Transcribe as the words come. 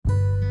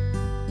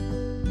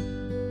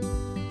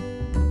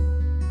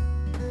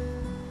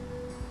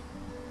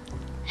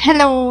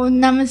Hello,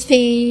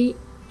 Namaste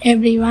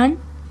everyone.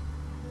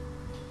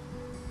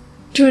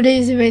 Today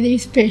is a very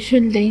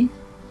special day.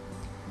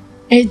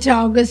 It's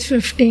August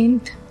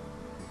 15th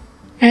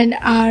and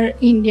our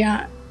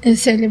India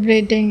is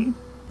celebrating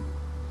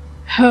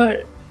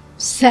her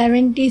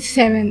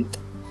 77th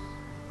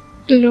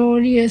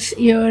glorious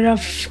year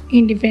of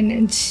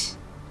independence.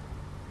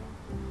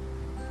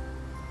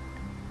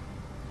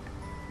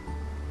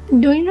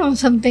 Do you know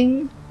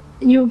something?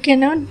 You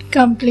cannot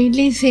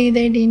completely say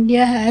that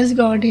India has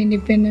got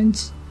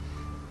independence.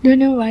 Do you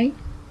know why?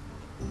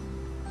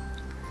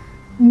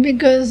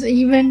 Because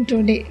even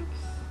today,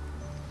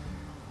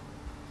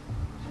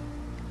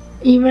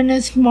 even a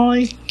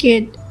small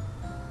kid,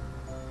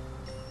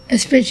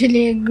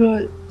 especially a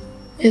girl,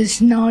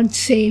 is not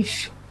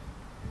safe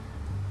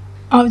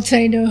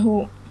outside her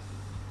home.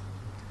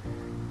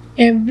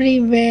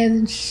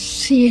 Everywhere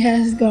she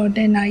has got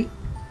an eye.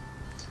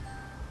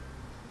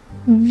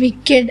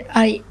 Wicked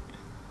eye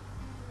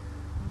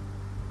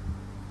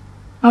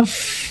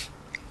of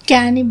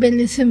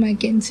cannibalism, I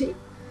can say.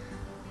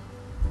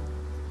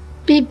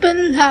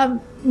 People have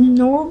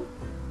no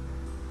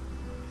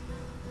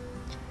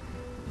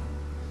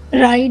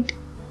right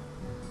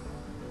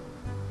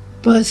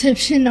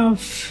perception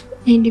of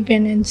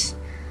independence.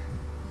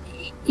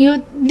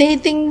 They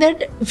think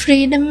that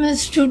freedom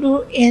is to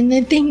do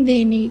anything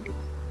they need.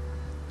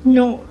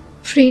 No,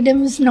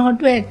 freedom is not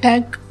to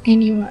attack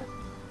anyone.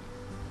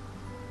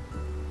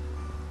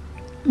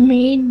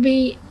 May it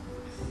be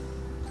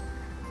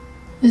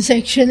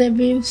sexual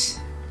abuse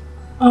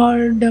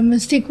or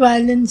domestic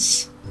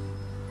violence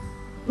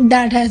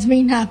that has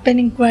been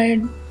happening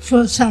quite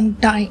for some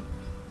time,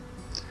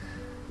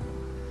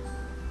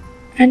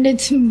 and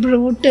it's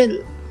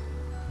brutal.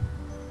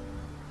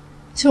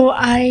 So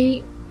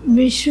I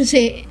wish to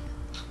say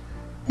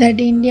that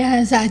India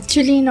has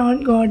actually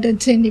not got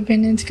its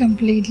independence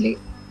completely,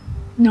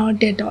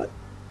 not at all,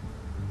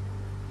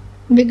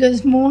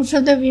 because most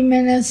of the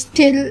women are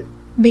still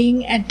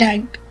being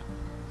attacked,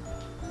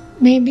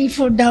 maybe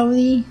for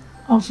dowry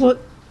or for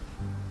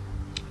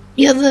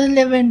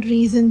irrelevant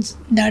reasons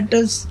that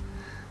has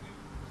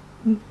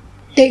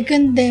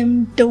taken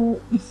them to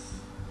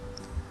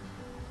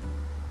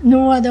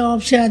no other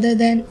option other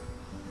than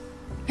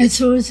a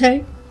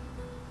suicide.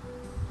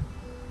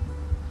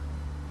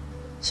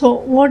 So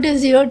what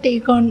is your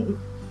take on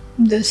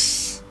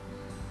this?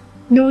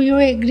 Do you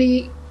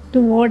agree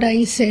to what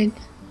I said,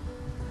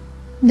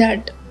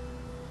 that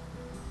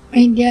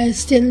India has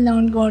still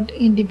not got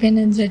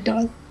independence at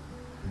all?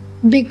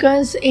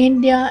 Because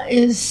India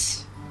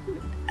is,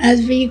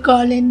 as we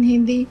call in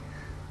Hindi,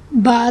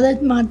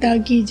 Bharat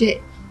Mata Ki Jai.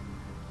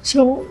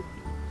 So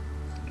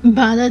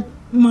Bharat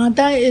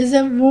Mata is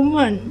a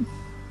woman,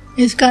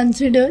 is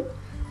considered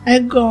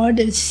a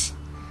goddess.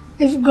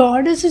 If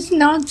goddess is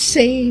not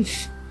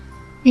safe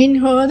in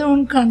her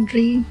own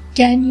country,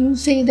 can you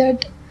say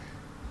that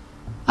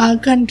our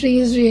country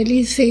is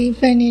really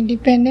safe and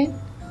independent?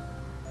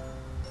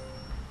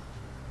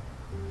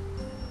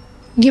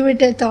 Give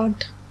it a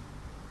thought.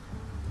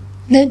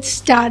 Let's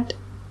start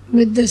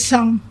with the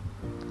song.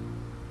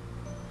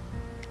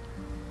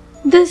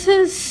 This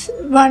is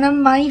one of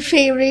my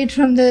favorite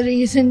from the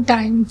recent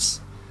times.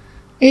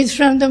 It's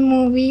from the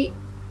movie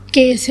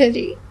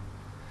Kesari,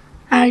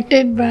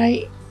 acted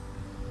by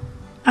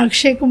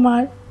Akshay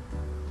Kumar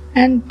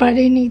and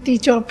Parineeti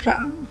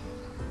Chopra.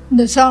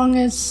 The song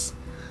is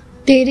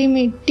Teri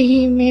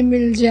Mitti Mein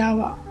Mil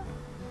Jawa.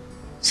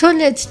 So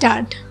let's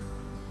start.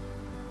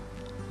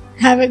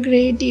 Have a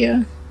great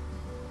year,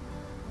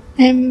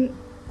 and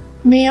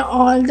may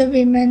all the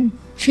women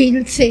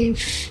feel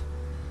safe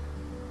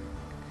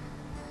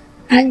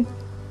and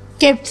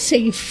kept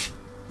safe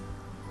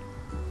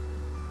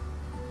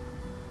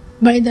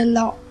by the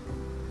law.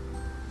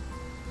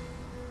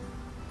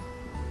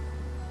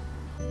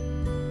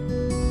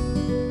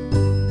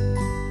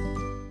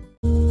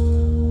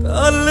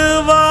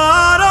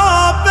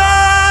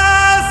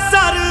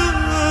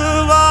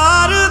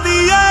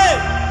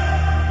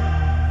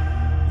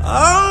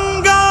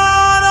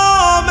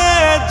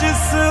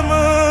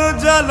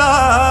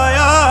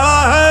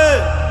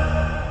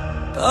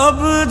 तब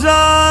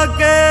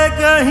जाके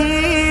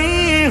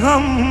कहीं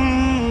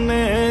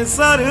हमने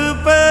sir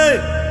पे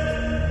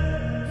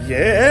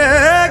ये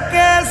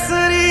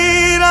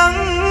केसरी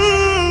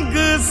रंग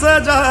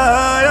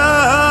सजाया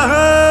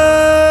है।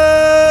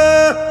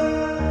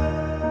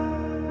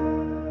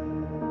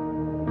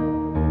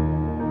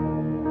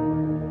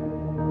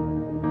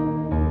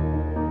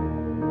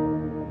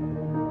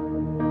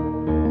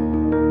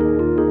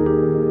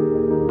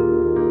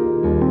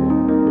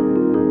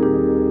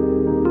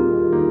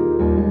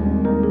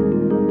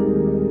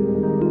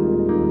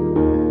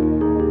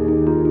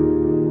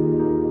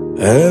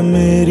 है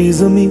मेरी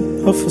ज़मीं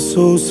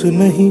अफसोस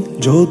नहीं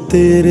जो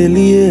तेरे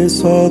लिए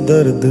 100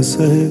 दर्द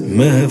सहे,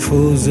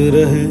 महफूज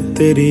रहे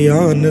तेरी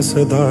आन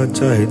सदा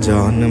चाहे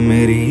जान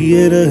मेरी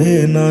ये रहे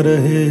ना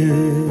रहे।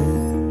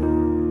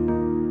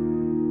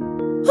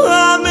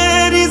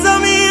 मेरी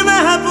ज़मीं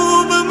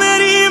महबूब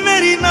मेरी,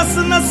 मेरी ना नस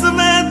नस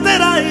में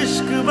तेरा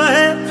इश्क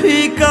बहे,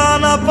 फीका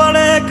ना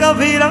पड़े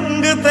कभी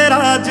रंग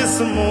तेरा,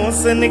 जिस्मों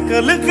से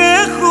निकल के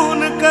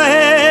खून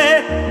कहे।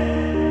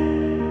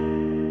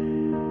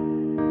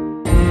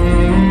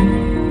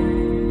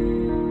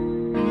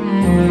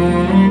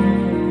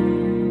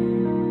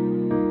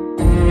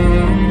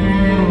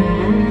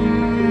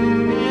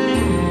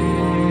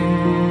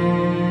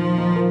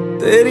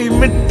 तेरी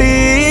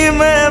मिट्टी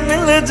में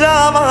मिल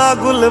जावा,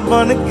 गुल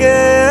बन के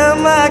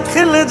मैं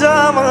खिल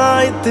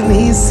जावा,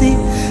 इतनी सी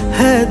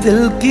है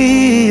दिल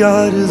की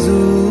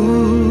आरज़ू।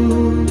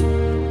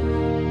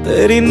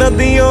 तेरी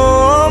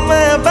नदियों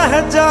में बह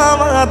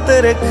जावा,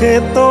 तेरे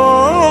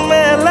खेतों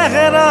में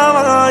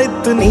लहरावा,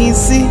 इतनी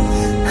सी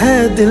है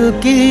दिल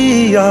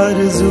की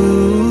आरज़ू।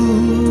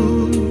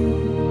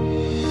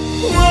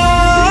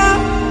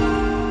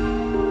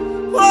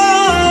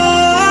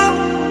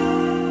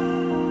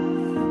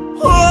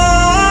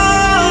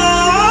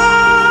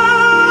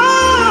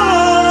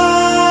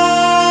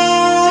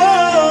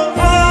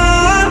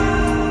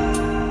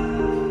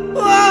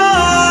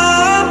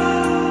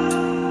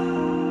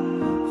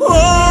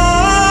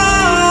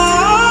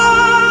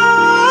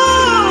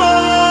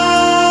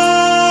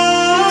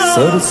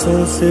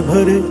 सरसों से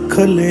भरे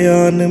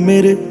खलियान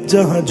मेरे,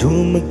 जहाँ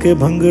झूम के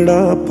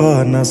भंगड़ा पा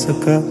न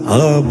सका,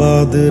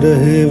 आबाद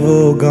रहे वो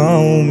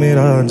गांव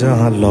मेरा,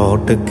 जहाँ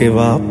लौट के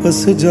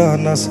वापस जा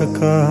न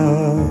सका।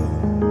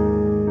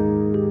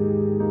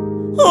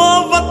 ओ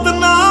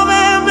वतना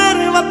में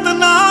मेरे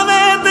वतना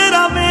में,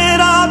 तेरा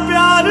मेरा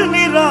प्यार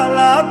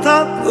निराला था,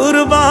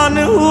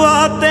 कुर्बान हुआ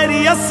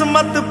तेरी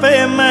असमत पे,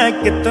 मैं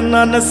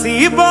कितना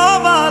नसीबों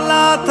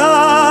वाला था।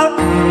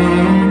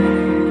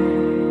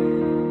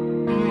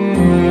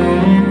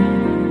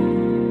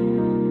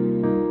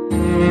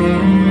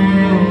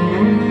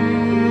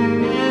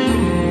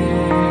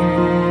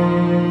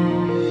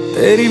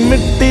 तेरी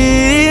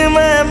मिट्टी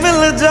में मिल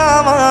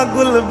जावा,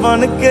 गुल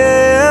बन के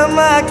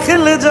मैं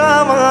खिल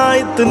जावा,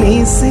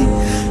 इतनी सी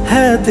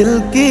है दिल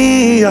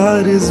की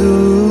आरज़ू।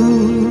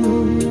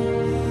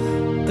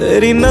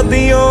 तेरी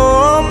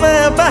नदियों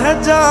में बह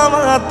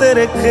जावा,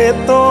 तेरे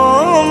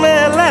खेतों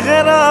में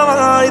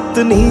लहरावा,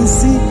 इतनी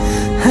सी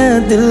है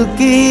दिल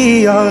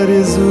की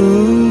आरज़ू।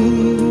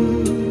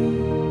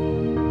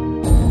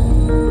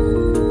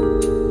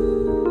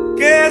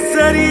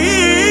 केसरी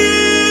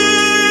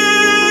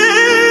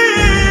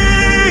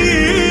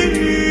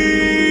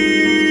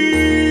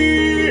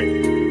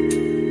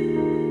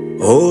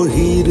ओ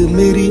हीर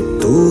मेरी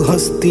तू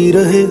हंसती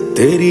रहे,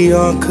 तेरी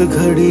आंख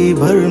घड़ी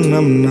भर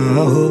नम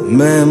ना हो,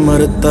 मैं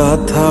मरता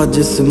था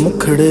जिस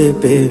मुखड़े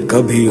पे,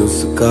 कभी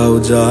उसका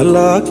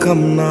उजाला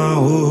कम ना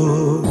हो।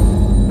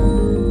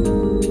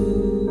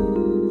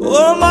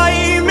 ओ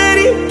माई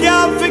मेरी क्या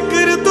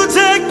फिक्र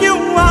तुझे, क्यों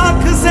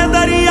आंख से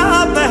दरिया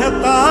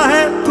बहता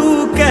है, तू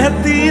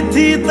कहती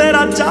थी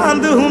तेरा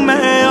चांद हूँ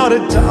मैं, और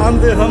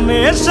चांद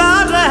हमेशा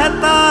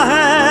रहता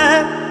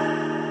है।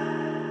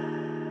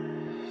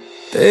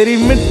 तेरी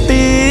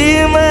मिट्टी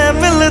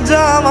में मिल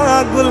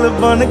जावा, गुल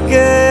बन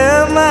के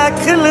मैं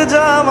खिल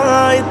जावा,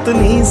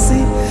 इतनी सी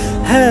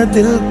है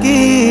दिल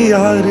की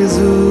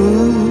आरज़ू।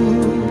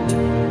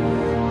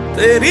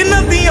 तेरी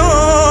नदियों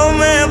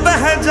में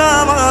बह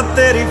जावा,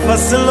 तेरी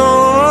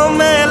फसलों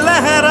में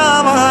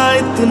लहरावा,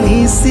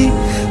 इतनी सी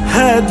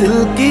है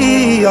दिल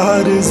की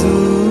आरज़ू।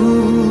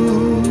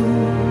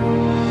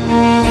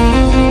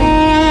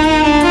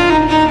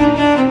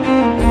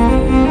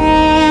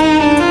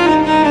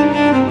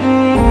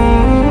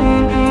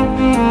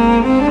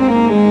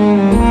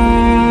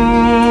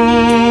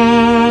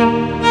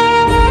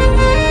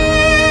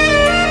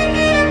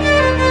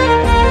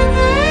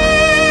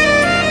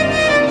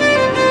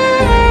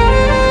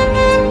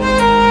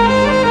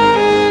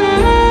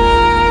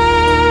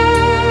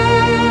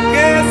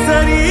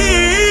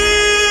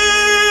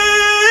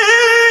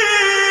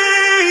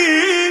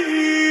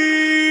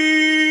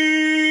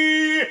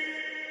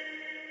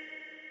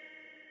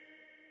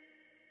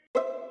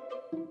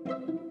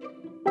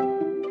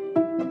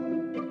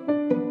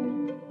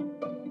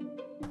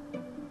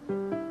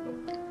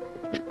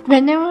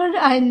 Whenever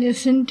I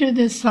listen to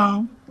this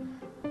song,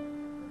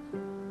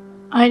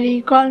 I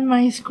recall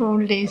my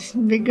school days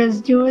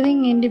because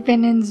during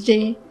Independence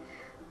Day,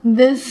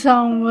 this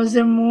song was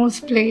the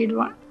most played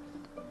one.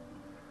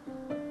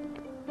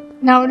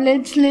 Now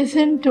let's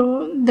listen to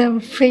the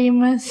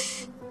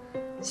famous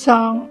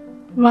song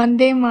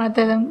Vande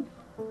Mataram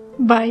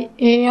by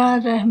A.R.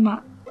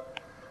 Rahman.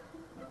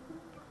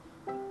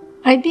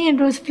 I think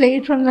it was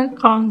played from the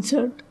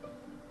concert.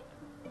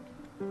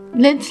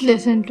 Let's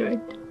listen to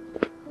it.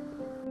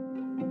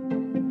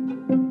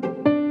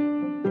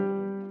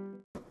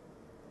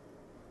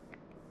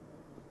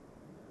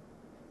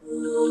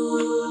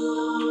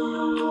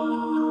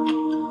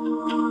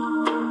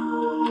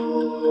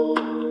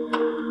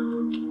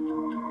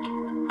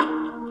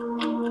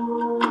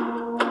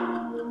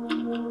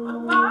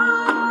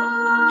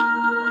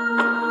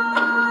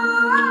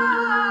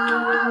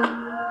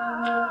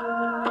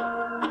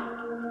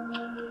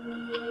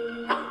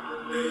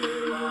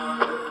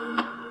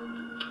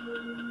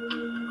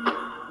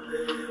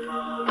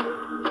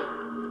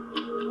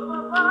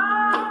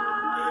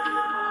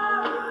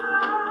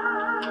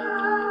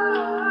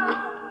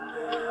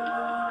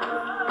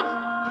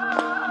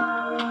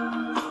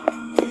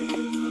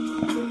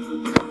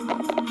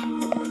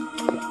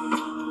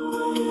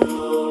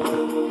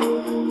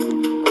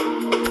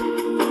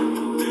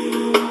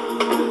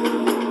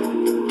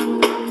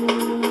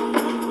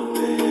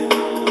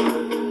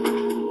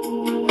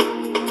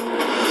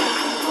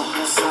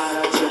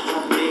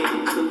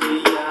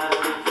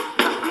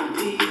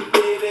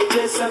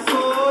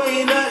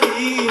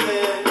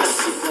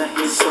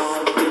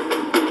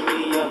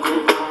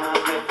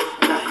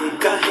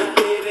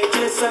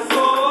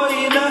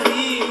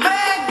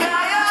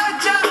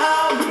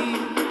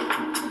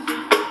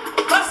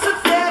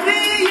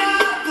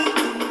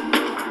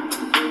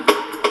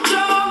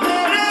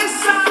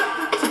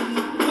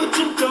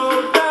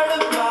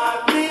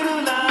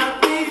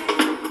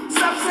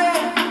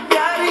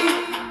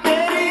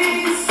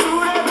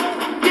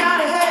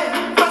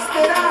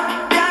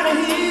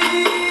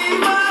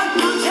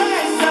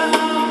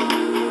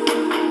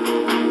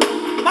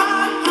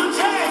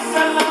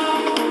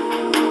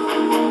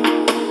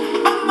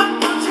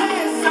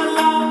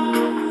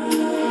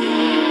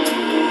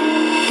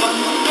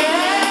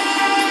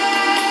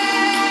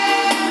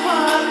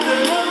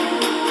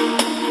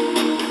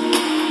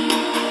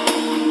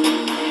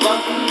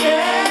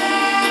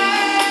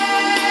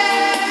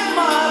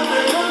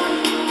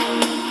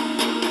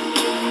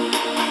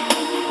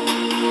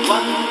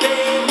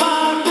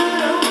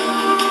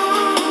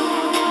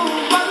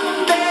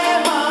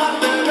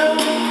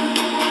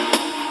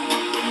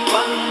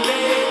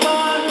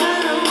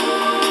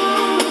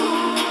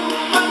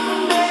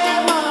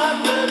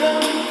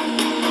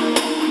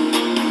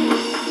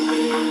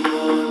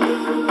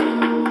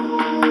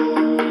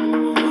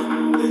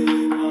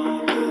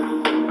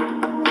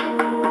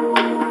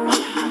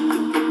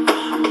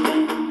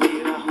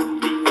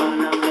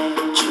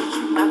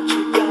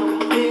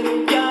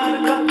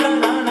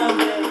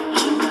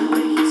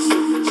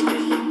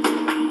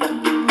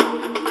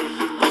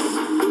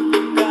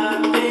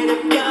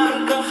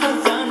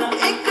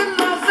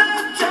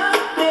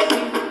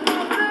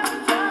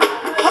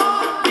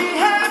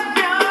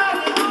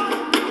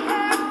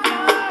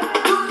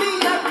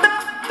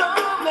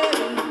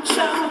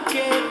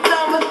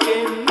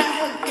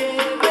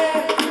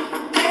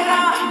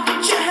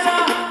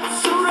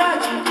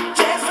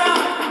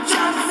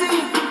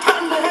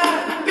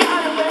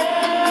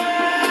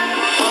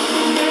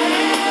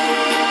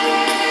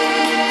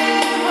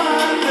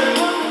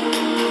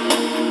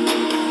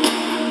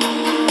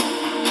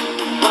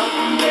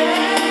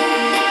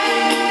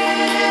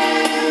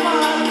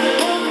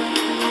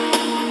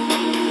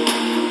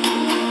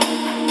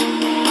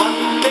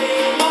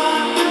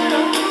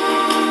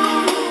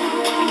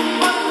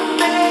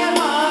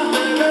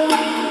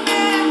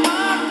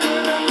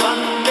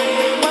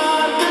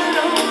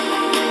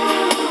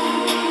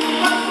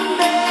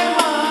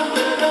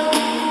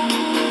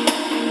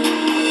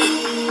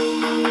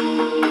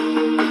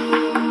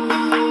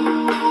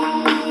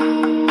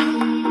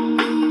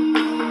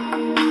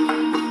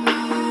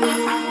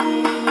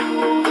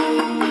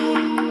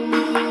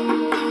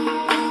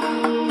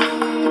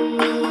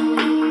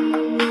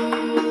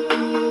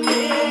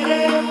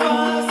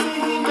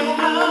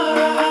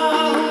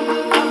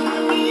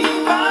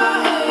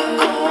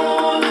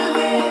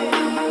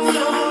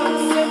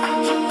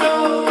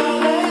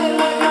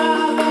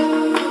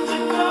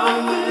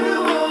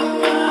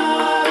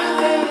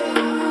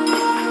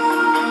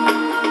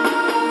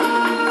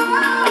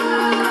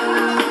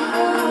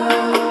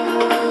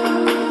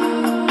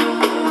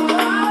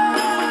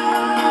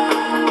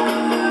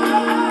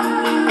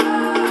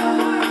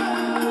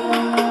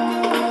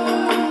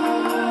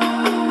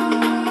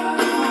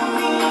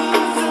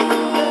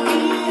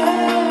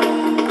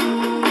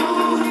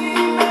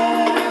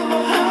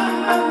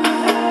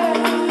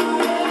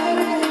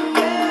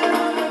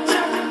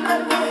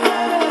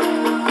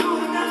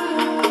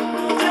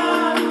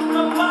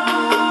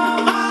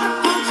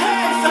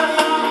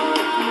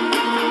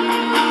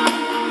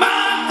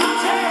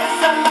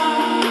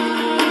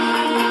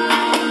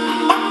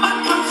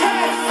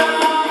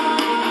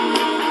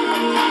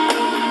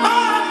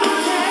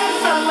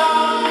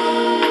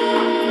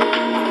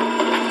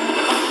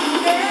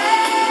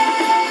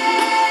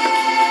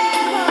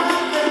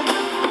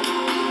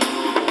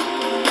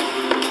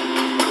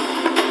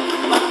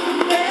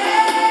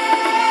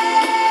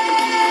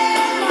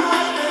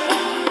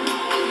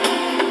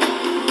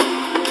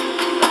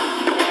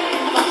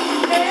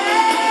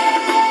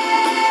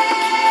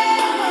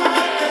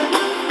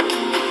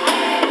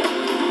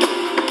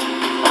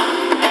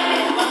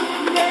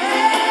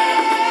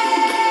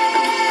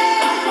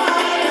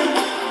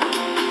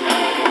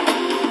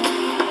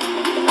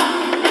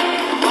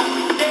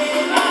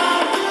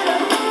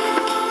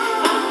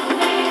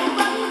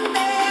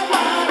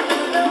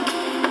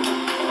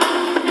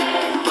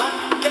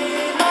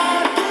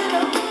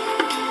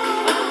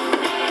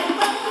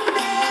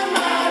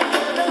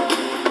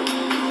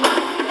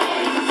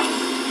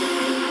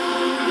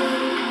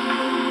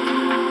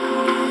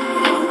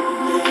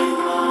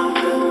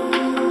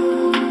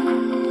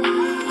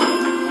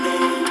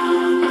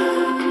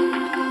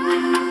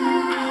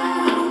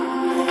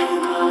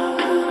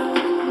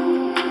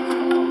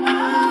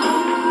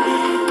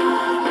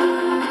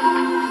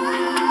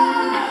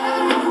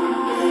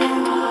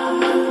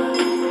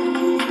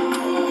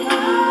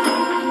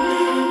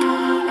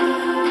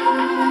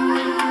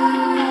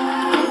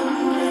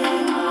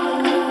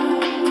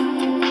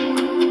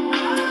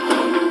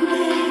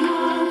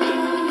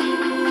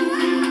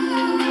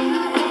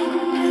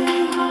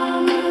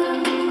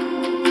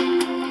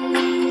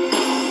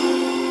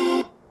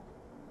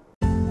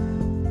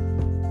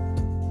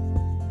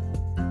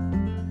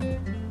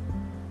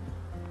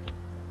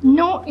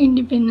 No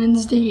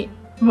Independence Day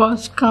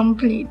was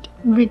complete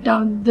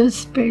without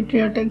this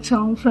patriotic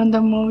song from the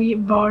movie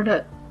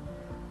Border.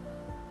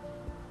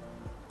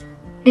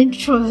 It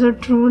shows a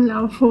true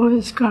love for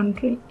his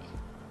country,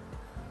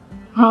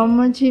 how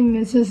much he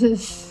misses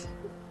his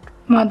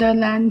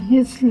motherland,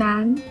 his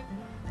land,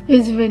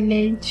 his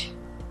village,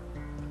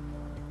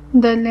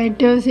 the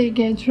letters he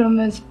gets from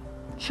his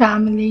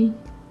family,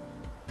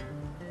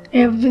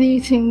 every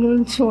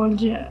single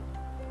soldier.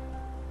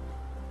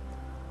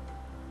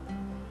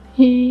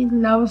 He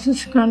loves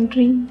his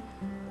country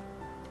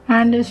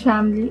and his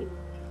family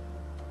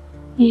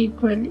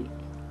equally.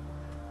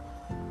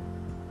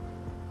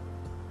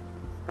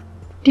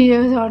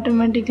 Tears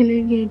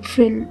automatically get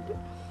filled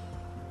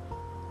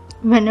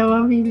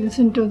whenever we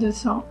listen to the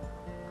song.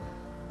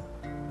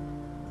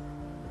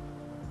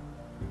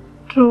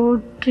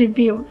 True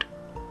tribute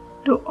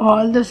to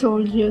all the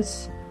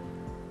soldiers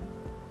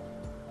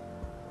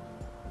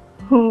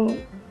who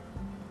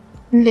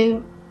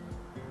live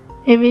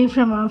away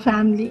from our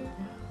family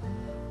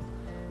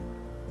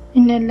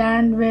in a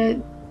land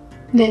where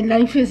their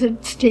life is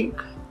at stake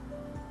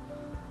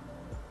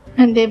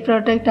and they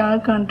protect our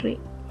country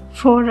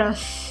for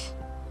us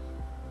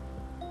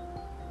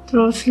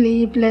through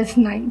sleepless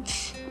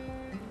nights,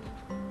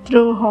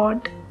 through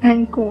hot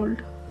and cold.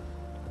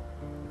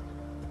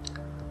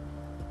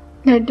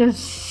 Let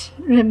us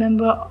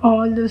remember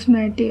all those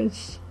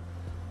martyrs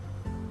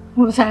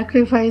who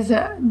sacrificed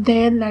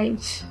their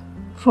lives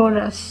for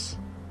us.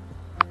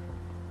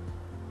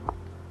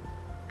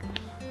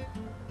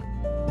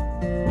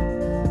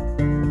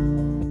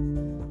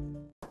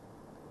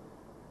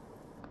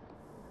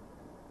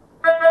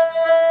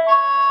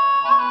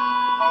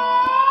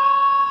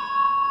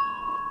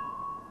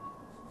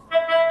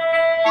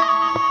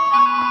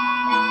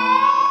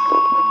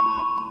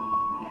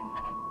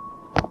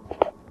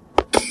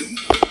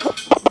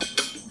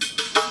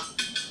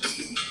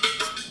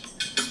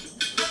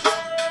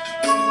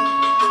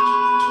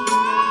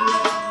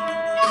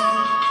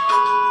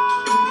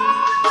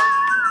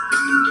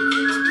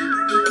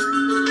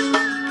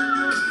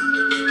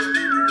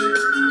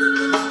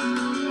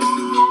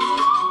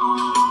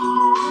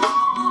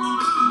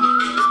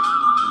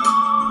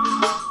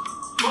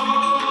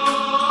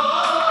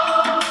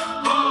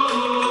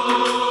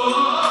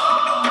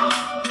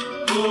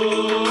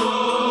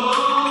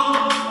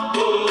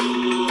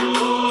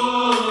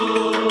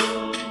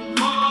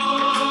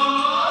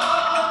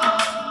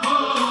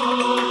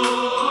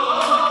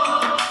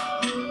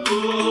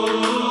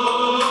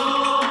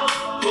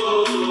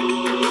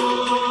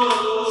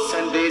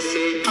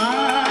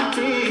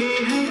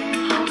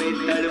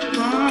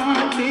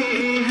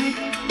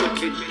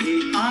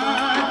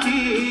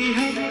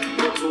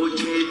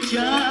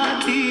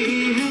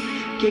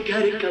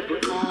 घर कब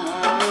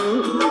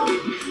आओगे,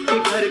 कि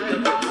घर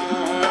कब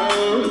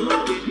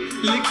आओगे,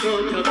 लिखो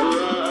कब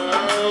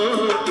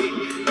आओगे,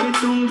 कि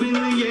तुम बिन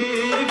ये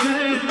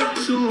घर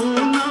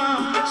सुना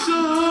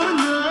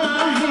सुना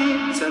है।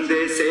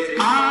 संदेश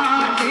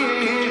आते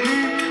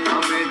हैं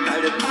हमें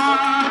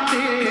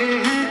तड़पाते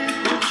हैं,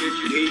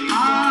 चिट्ठी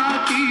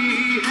आती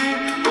है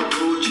वो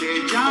पूछे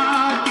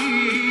जाती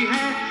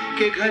है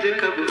कि घर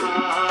कब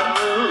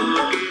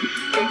आओगे,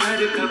 कि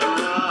घर कब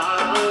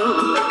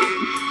आओगे,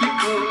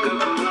 लिखो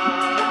कब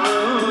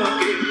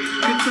आओगे,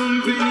 कि तुम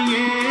बिन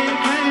ये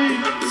घर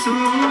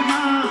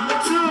सुना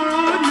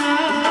सुना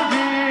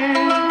है।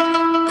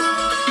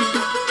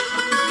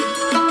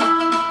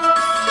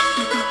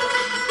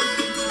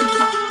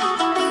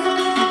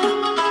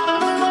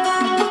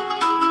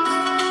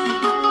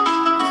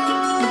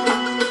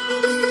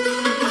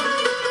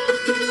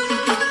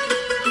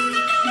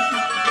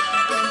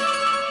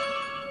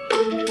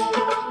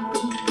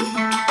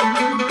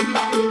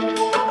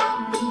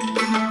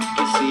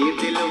 किसी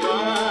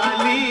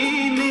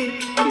दिलवाली ने,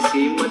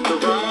 किसी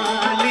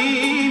मतवाली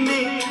ने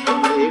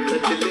हमें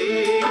खत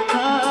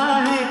लिखा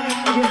है,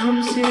 ये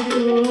हमसे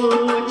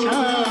पूछा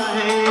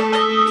है।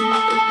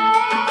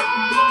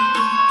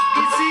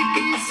 किसी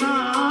की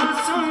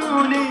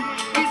सांसों ने,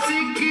 किसी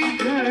की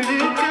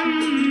धड़कन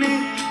ने,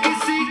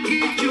 किसी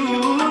की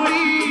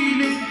चूड़ी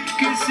ने,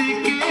 किसी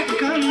के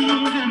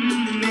कंगन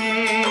ने,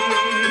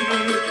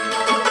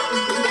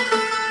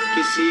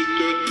 किसी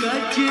के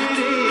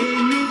गजरे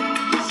ने,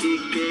 किसी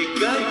के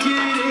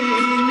गजरे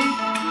ने,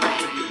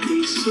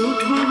 महकती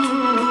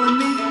सुबहों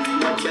ने,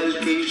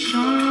 चलती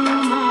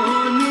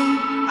शामों ने,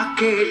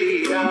 अकेली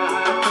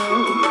रातों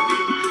ने,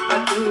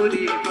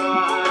 अधूरी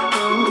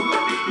बातों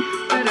ने,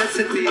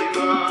 तरसती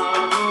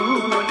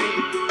बाहों ने,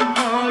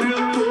 और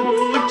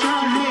पूछा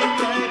है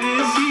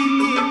तरसी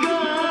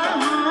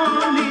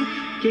निगाहों ने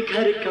कि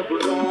घर कब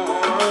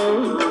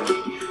आओगे,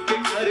 कि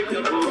घर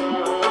कब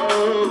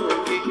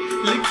आओगे,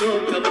 लिखो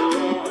कब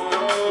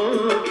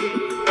आओगे,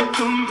 कि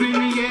तुम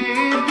बिन ये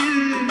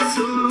दिल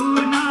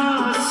सुना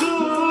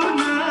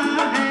सुना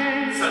है।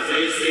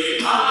 सजे से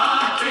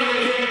आते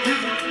हैं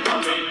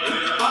हमें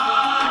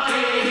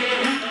तड़पाते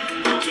हैं,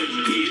 वो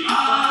चिट्ठी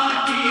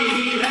आती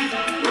है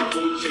वो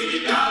पूछे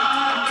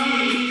जाती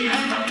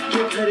है कि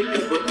घर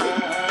कब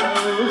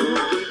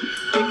आओगे,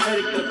 कि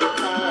घर कब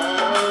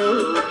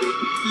आओगे,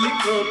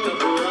 लिखो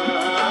कब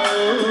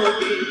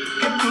आओगे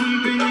कि तुम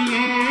बिन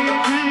ये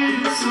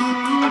घर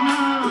सोना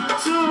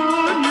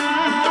सोना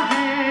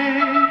है।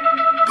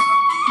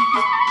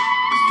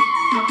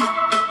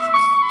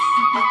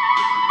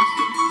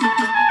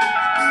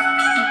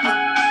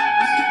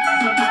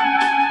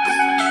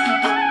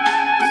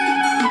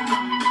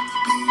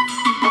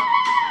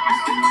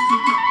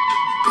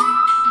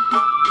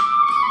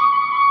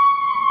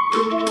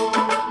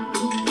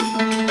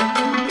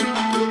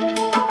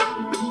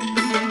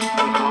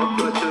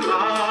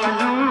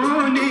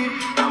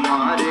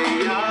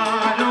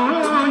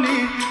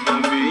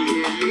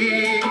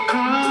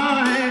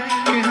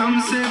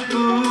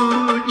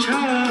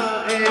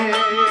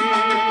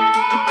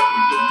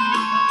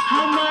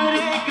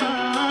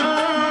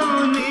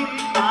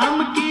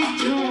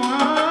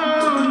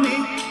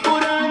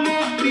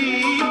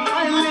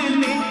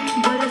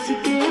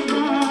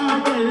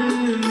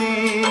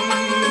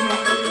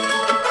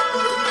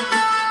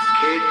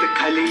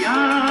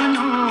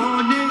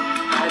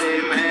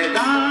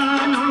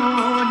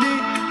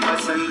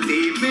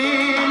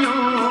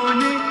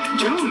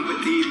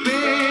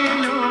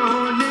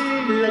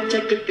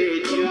 लचकते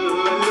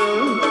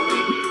झूलों ने,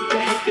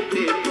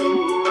 बहकते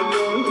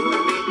फूलों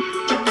ने,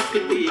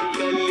 चटकती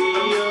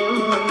कलियों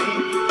ने,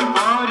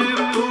 और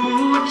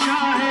पूछा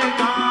है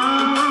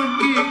गाँव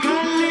की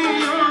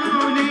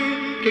गलियों ने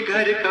कि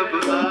घर कब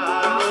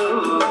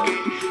आओगे,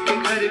 कि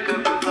घर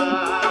कब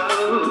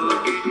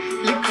आओगे,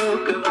 लिखो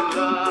कब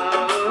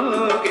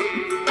आओगे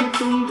कि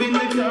तुम बिन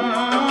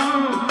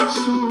गाँव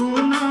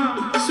सुना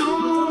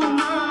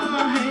सुना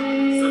है।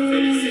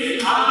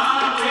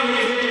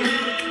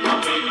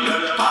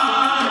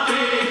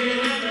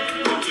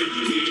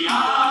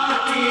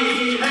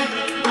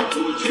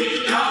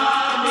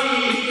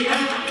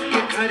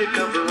 घर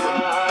कब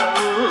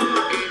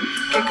आओगे,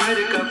 कि घर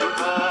कब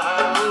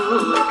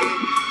आओगे,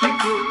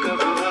 लिखो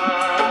कब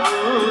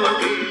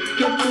आओगे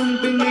कि तुम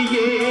बिन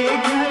ये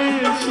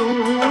घर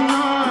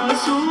सोना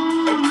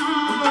सोना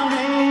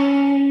है।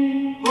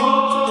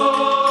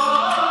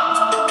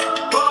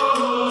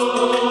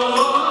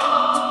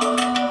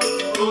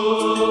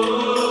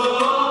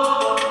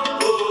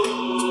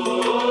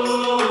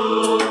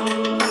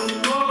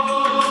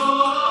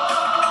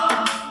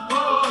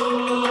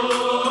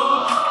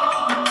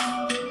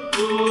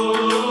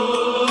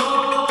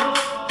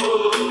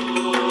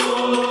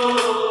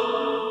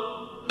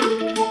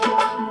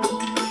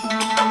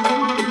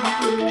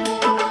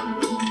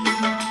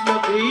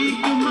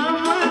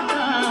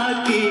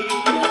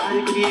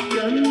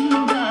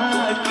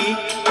 गंगा की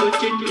तो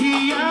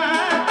चिट्ठी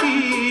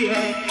आती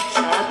है,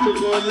 साथ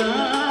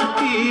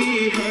बुलाती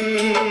है।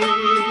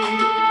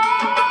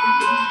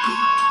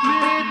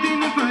 मेरे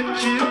दिन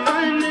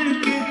बचपन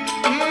के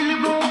खेल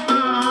वो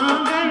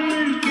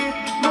आंगन के,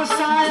 वो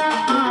साया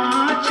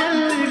आंचल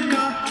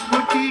का, वो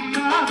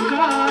टीका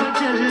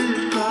काजल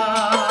का,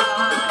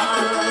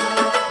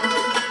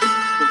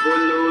 वो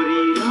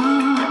लोरी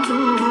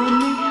रातों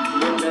में,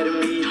 वो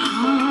नरमी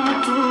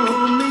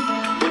हाथों में,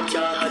 वो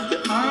चाहत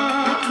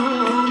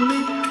आँखों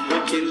में, वो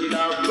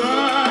चिंता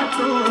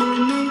बातों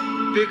में,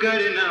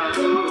 बिगड़ना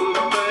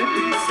ऊपर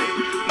से,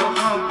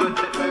 मोहब्बत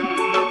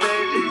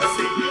अंदर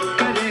से,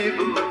 करे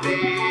वो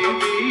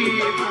देवी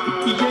माँ।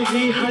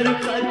 यही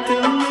हरकत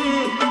में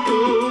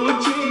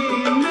पूछे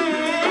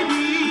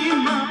मेरी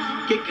माँ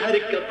कि घर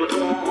कब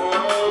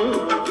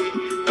आओगे,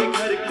 कि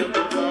घर कब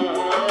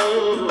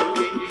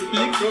आओगे,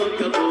 लिखो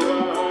कब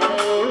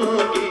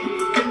आओगे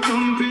कि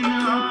तुम बिना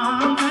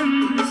आंगन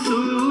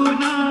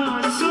सुना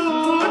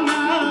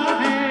सुना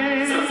है।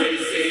 सफेद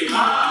से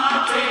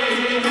आते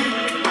हैं,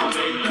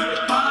 हमें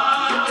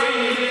तड़पाते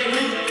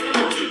हैं,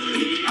 वो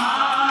चिट्ठी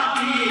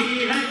आती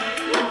है,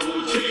 वो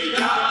पूछे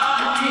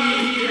जाती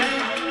है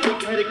कि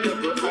घर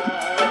कब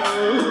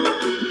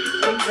आओगे,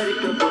 कि घर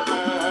कब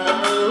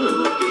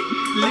आओगे,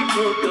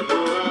 लिखो कब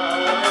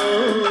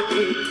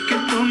आओगे कि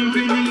तुम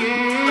बिन ये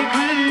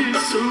घर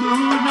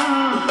सोना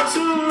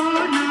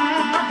सोना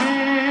है।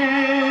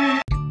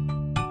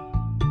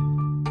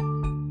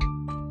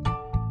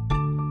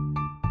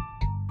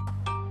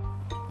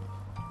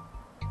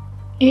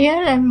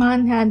 A.R.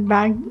 Rahman had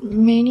bagged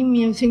many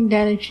music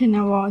direction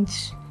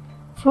awards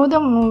for the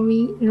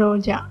movie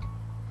Roja,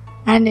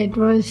 and it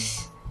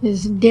was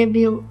his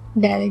debut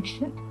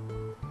direction.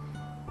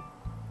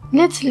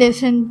 Let's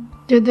listen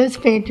to this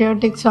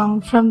patriotic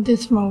song from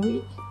this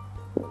movie.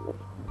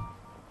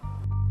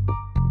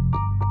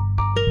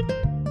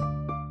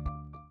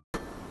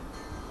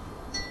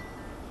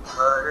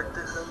 Bharat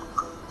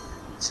हमको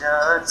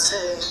जान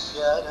से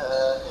प्यारा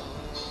है,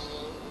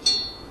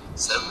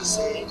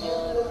 सबसे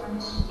न्यारा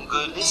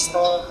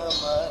गुलिस्तान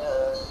हमारा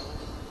है।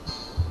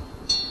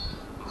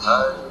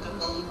 भारत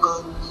हमको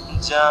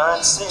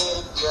जान से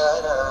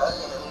प्यारा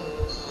है,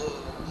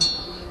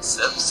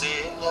 सबसे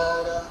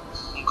न्यारा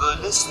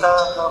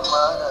गुलिस्तान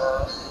हमारा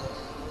है।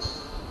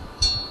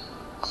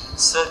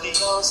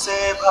 सदियों से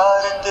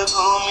भारत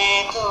भूमि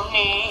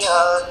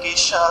दुनिया की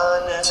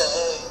शान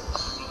है,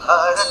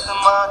 भारत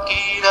माँ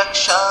की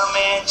रक्षा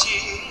में जी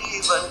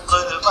जीवन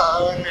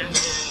कुर्बान है,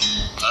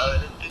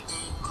 भारत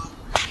तुमको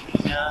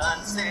जान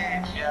से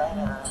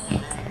प्यारा है,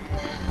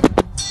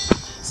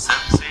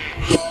 सबसे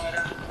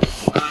प्यारा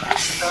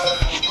गुलिस्तान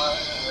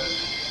हमारा है।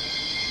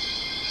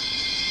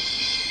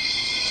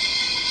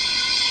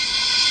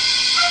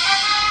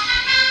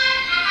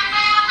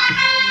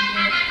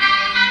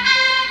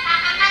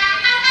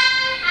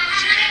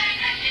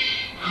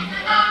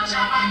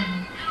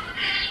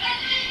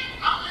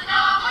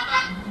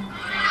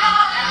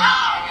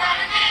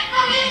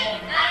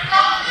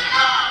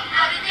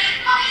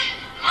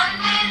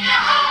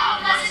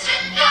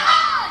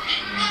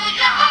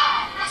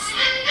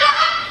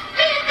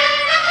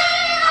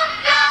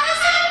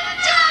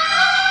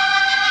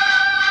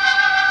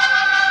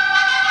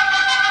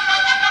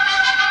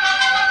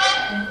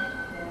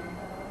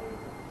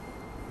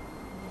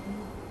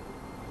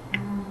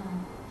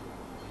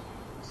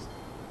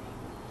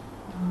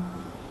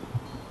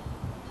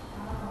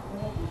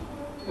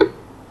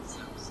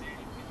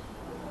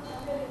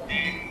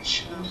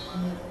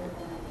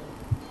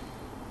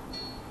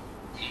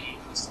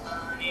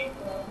 हिंदुस्तानी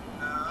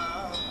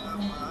नाम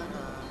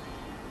हमारा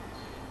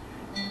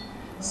है,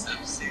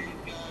 सबसे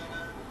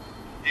प्यारा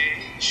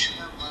देश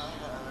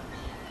हमारा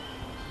है,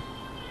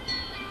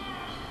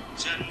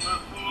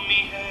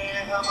 जन्मभूमि है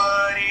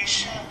हमारी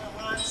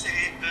शान से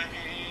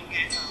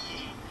कहेंगे हम,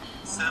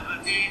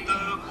 सभी तो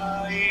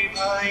भाई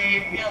भाई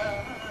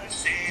प्यार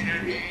से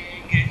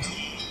रहेंगे हम,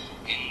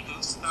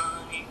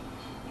 हिंदुस्तानी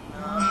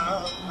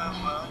नाम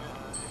हमारा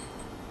है,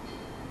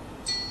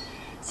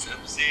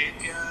 सबसे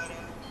प्यारा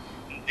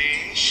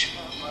देश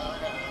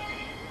हमारा है।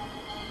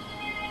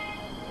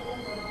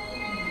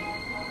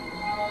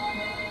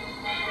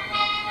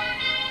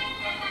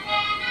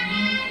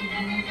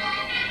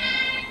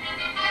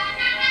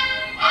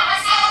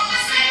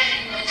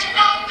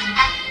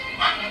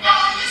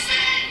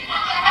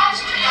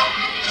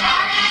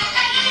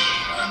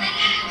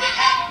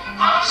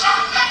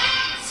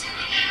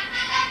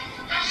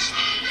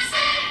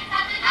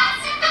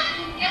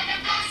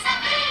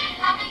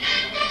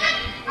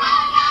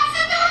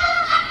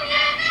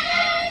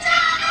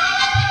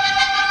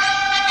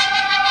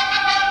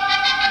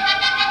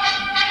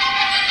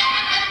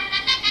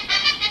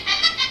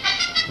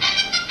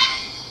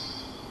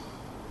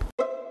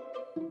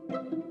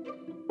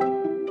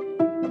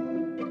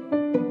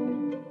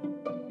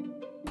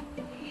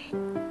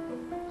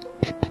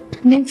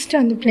 Next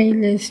on the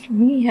playlist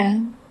we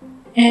have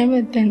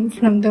Everton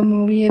from the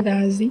movie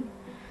Razi,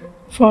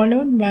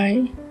 followed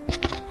by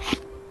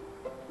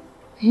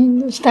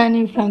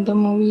Hindustani from the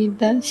movie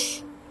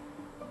Das,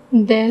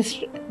 Des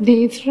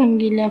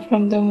Rangila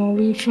from the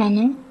movie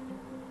Fana,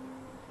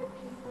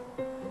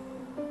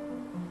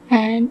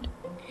 and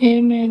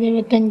Ye Mere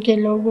Watan Ke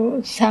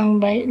Logo, sung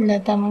by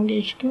Lata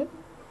Mangeshkar.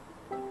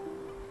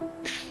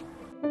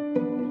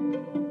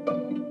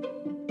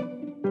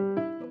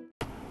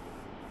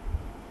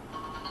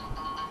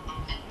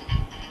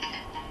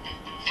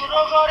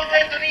 सुनो गौर से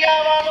दुनिया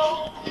वालों,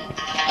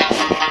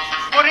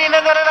 बुरी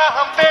नजर ना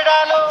हम पे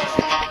डालो।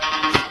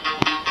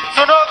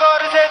 सुनो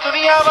गौर से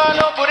दुनिया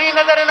वालों, बुरी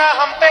नजर ना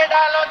हम पे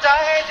डालो।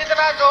 चाहे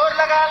जितना जोर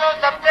लगा लो,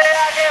 सबसे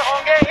आगे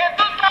होंगे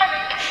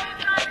हिंदुस्तानी।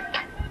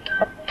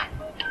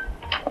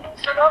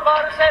 सुनो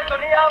गौर से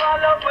दुनिया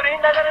वालों, बुरी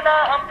नजर ना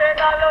हम पे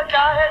डालो।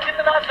 चाहे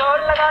जितना जोर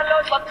लगा लो,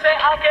 सबसे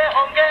आगे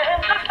होंगे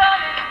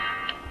हिंदुस्तानी।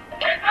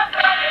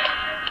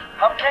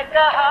 हमने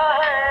कहा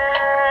है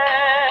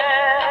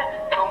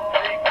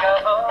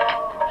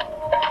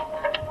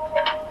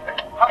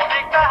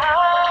हमने कहा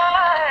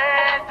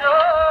है जो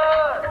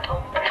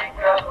तुम भी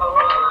कहो।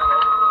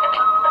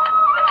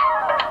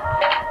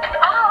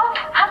 आओ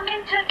हम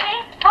मिलजुल के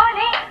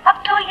बोले अब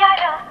तो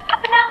यारा,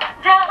 अपना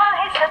जहां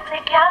है सबसे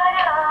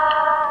प्यारा।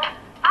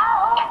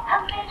 आओ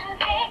हम मिलजुल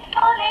के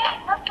बोले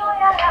अब तो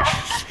यारा,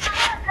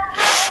 अपना जहां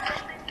है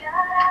सबसे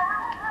प्यारा।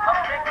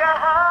 हमने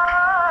कहा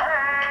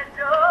है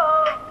जो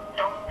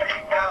तुम भी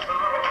कहो।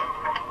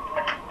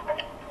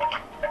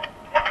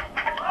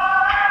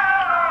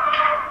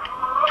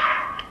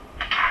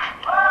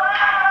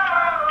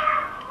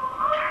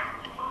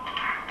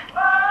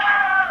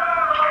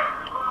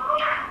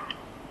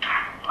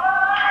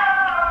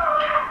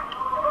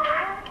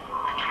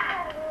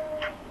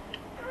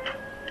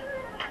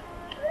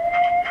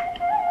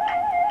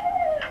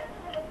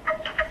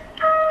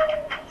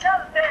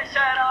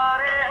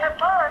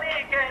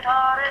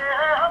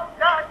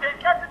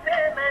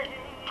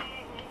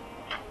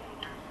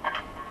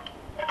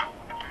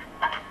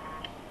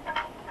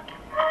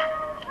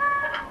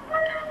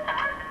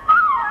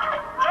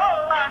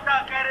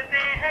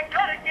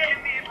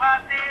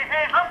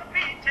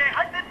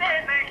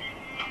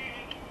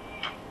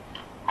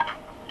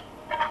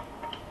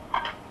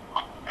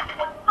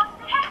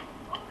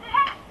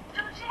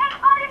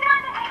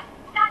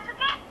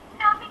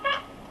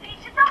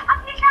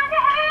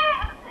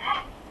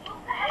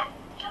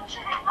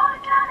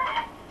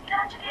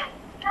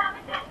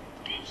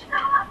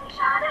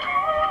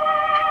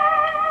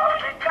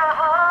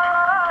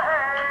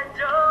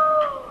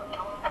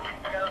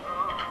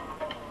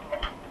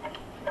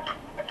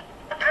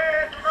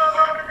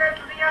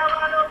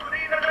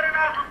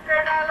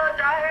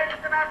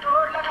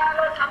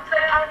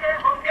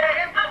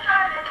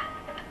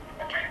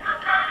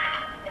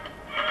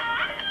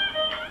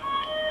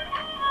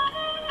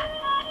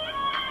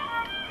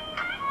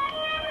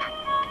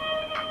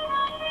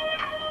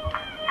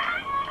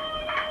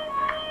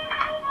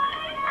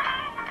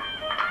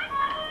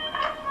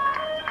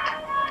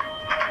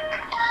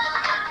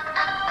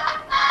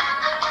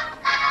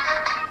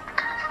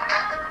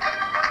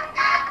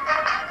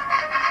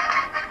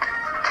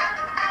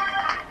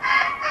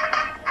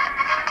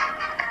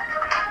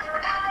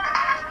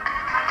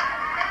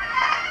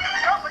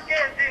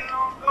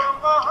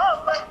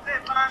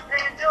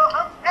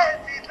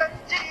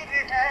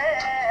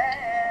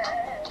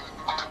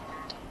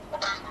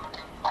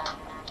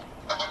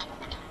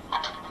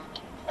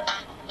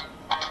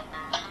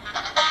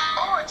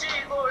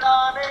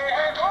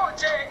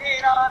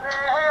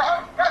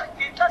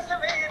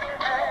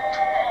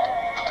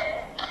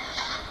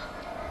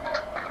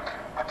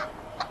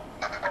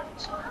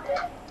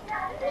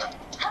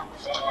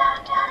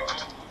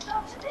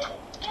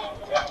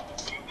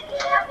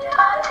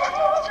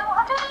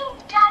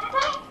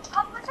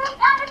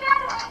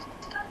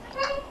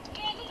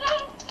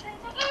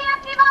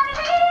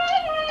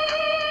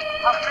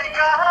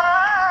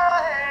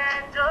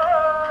 है जो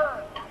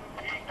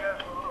भी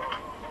कहो।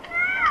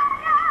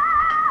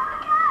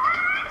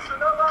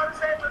 सुनो गौर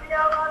से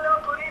दुनिया वालों,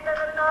 बुरी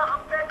नजर ना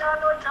हम पे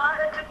डालो,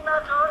 चाहे जितना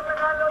जोर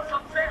लगा लो,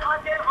 सबसे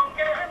आगे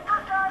होंगे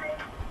हिंदुस्तानी।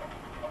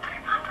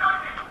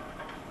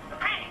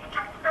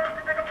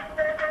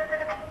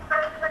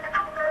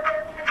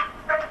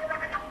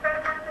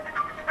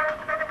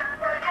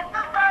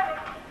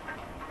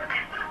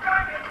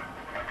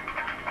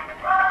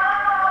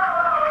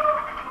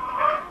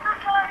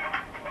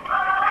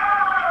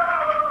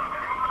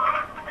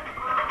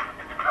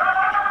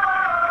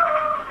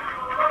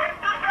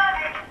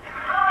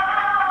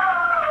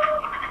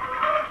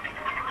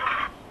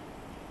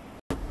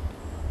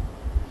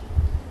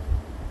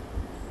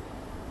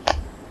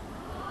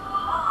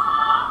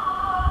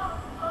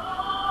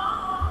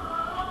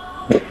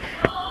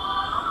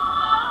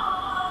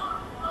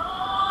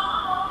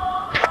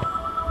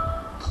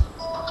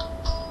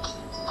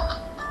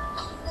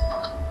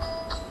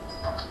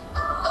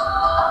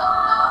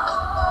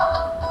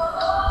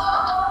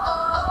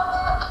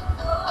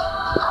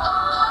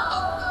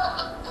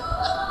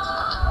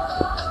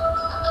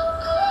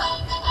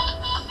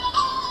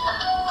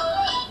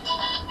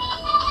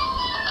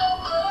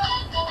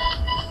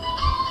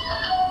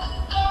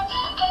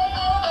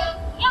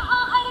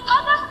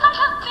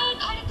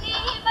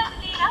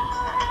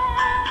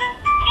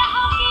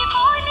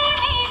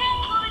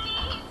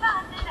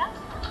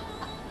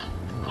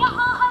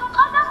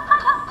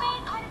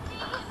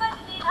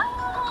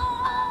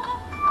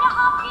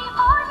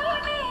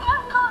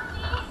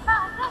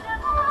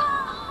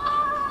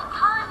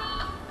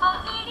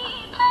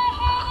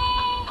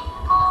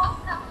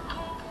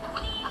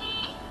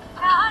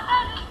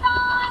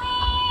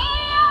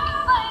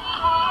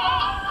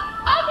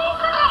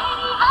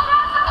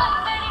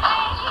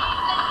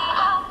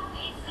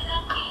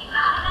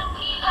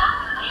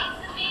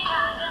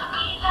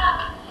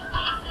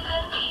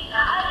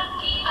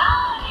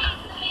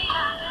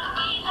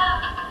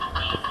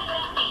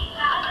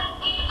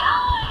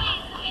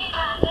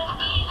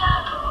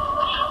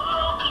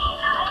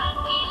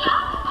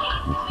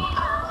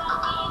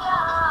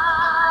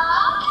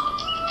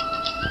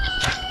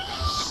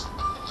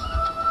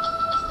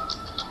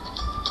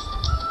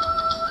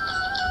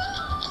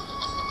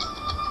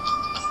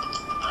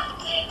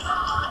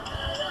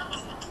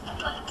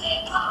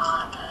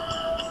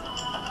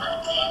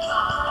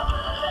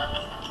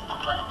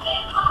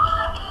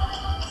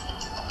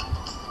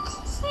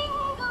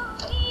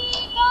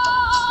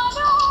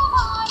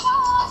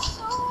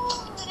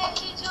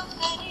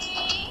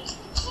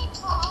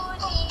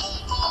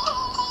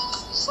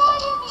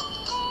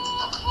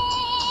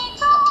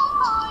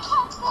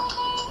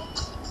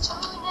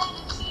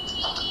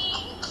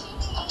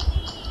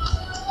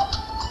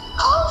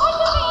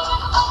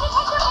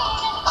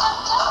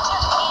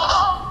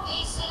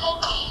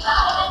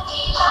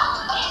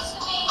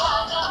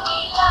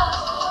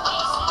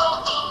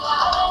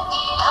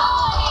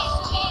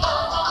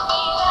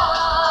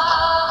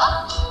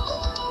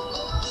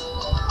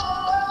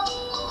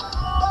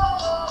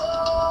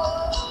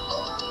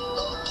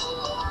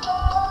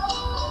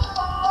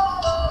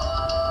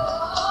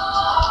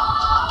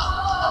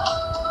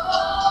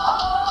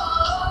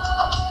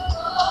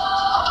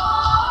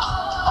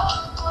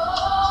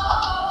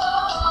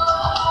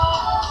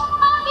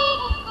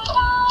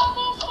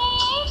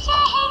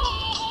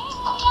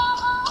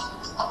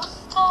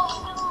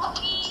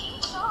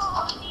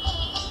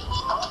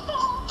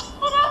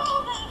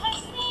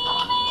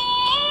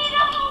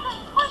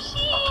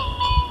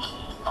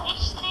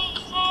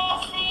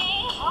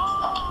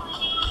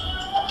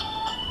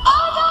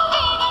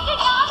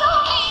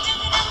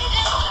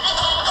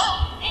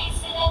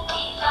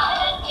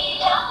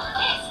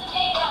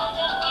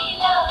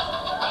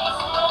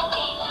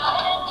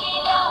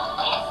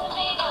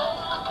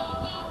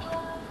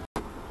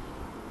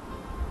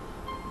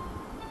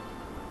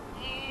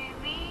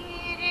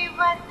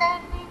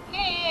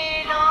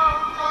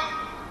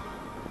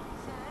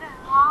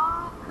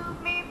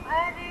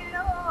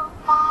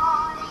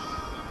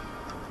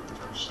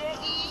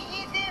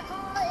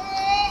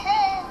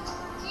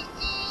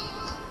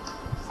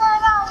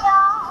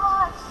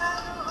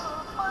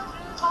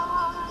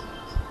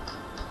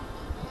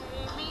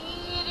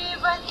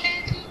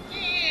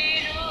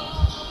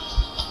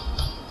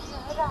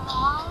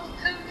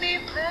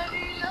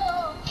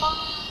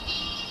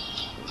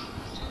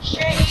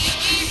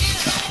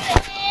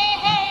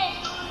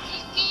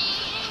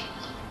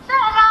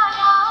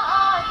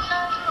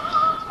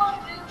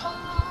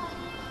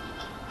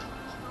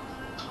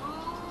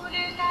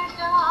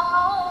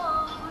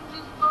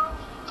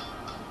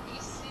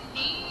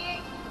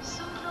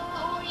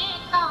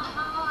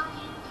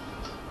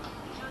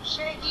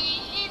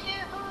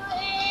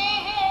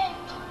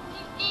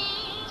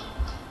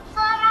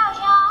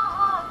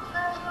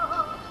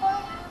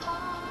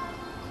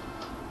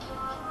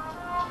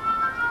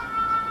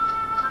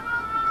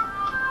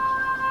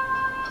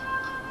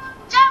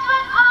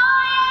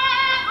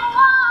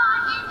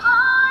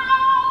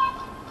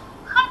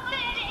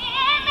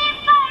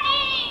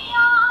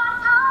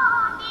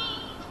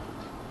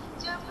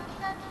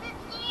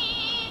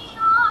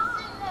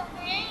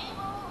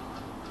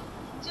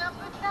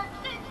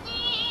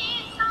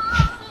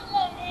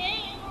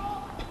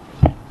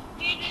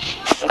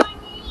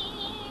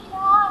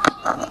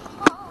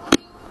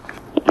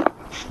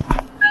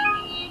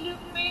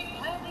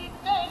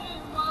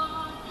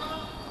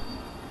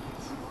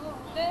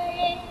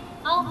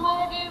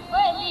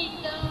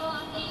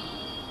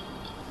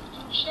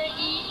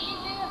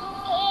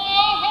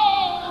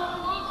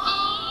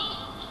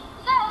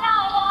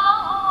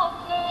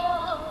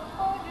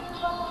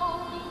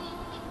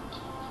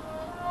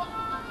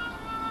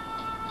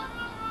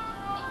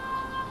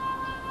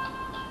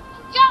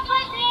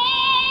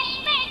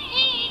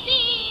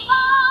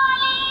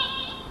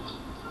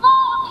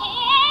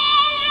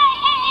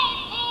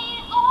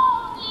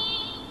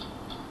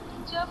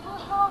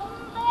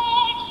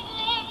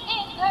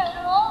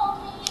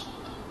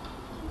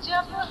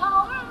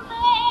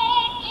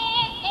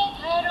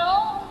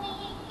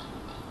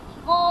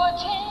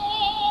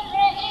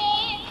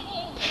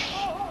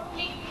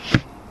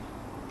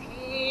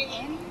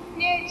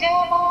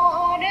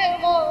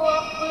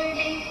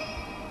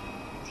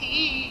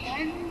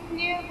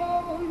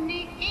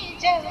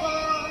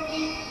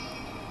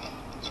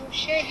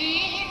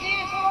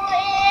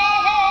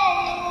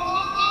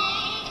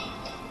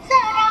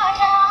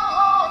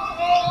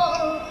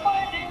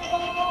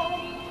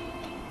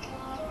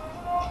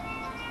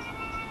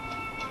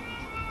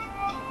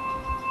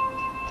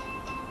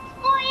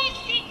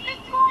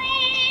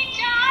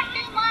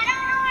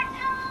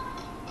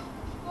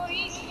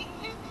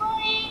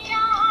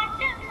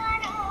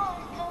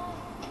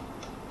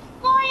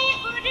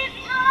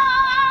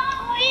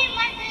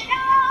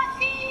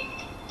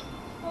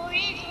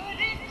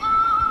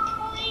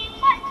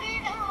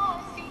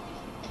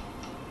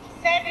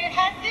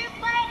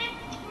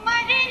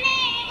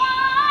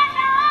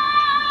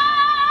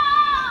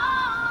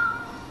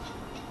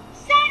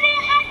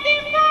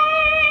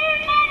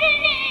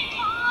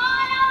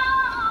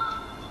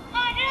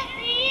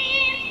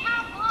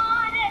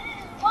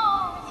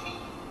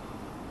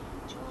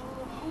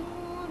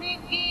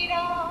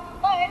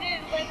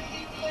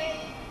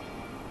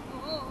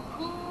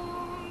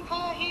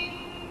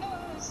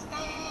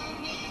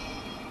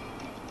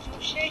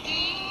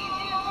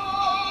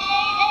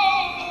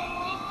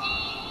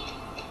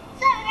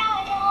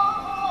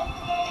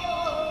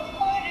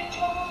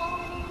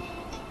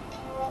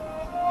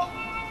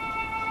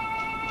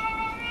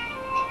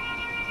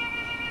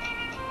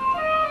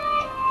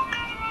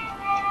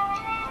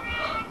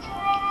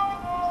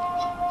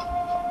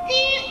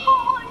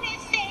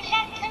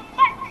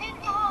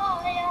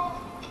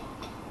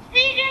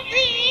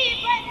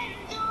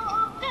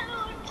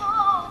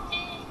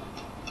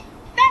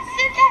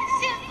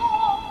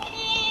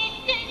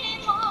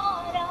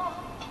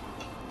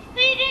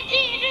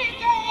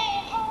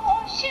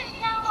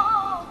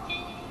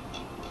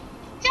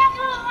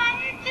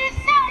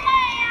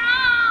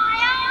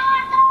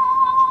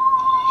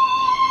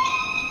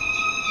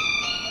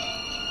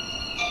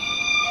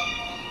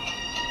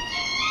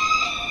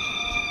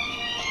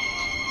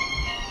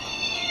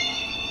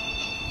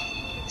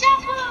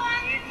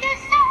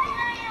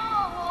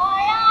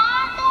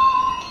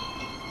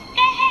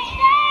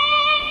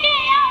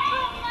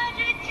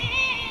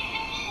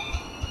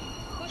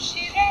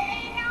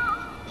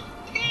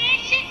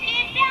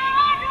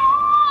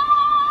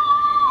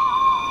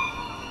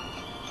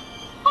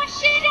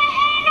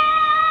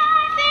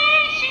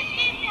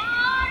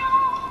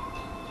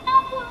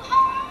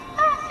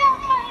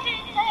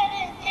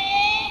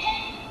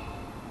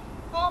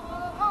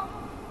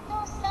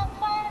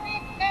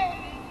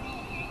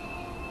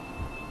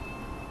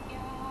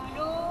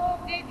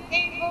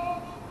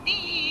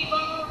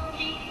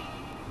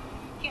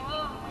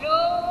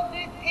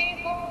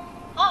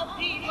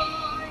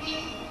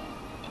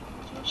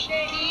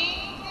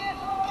 शहीद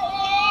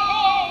हुए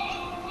हैं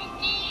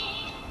उनकी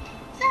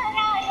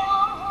जरा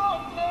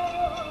याद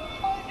करो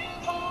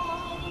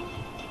कुर्बानी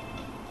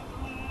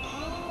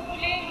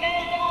भूल न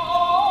जाओ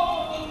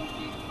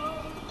उनको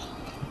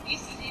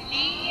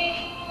इसलिए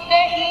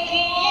कही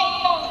ये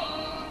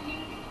कहानी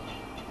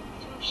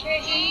जो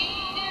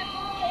शहीद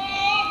हुए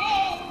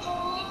हैं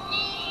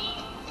उनकी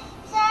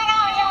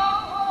जरा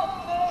याद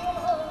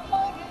करो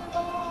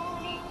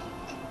कुर्बानी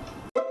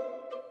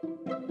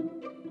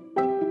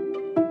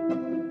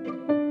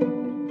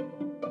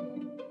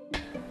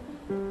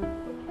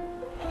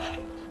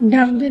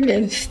Down the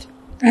list,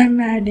 I'm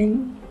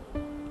adding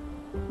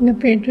the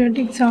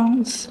patriotic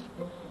songs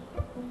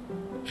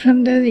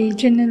from the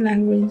regional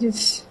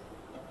languages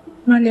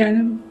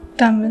Malayalam,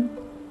 Tamil,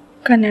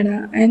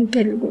 Kannada, and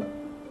Telugu.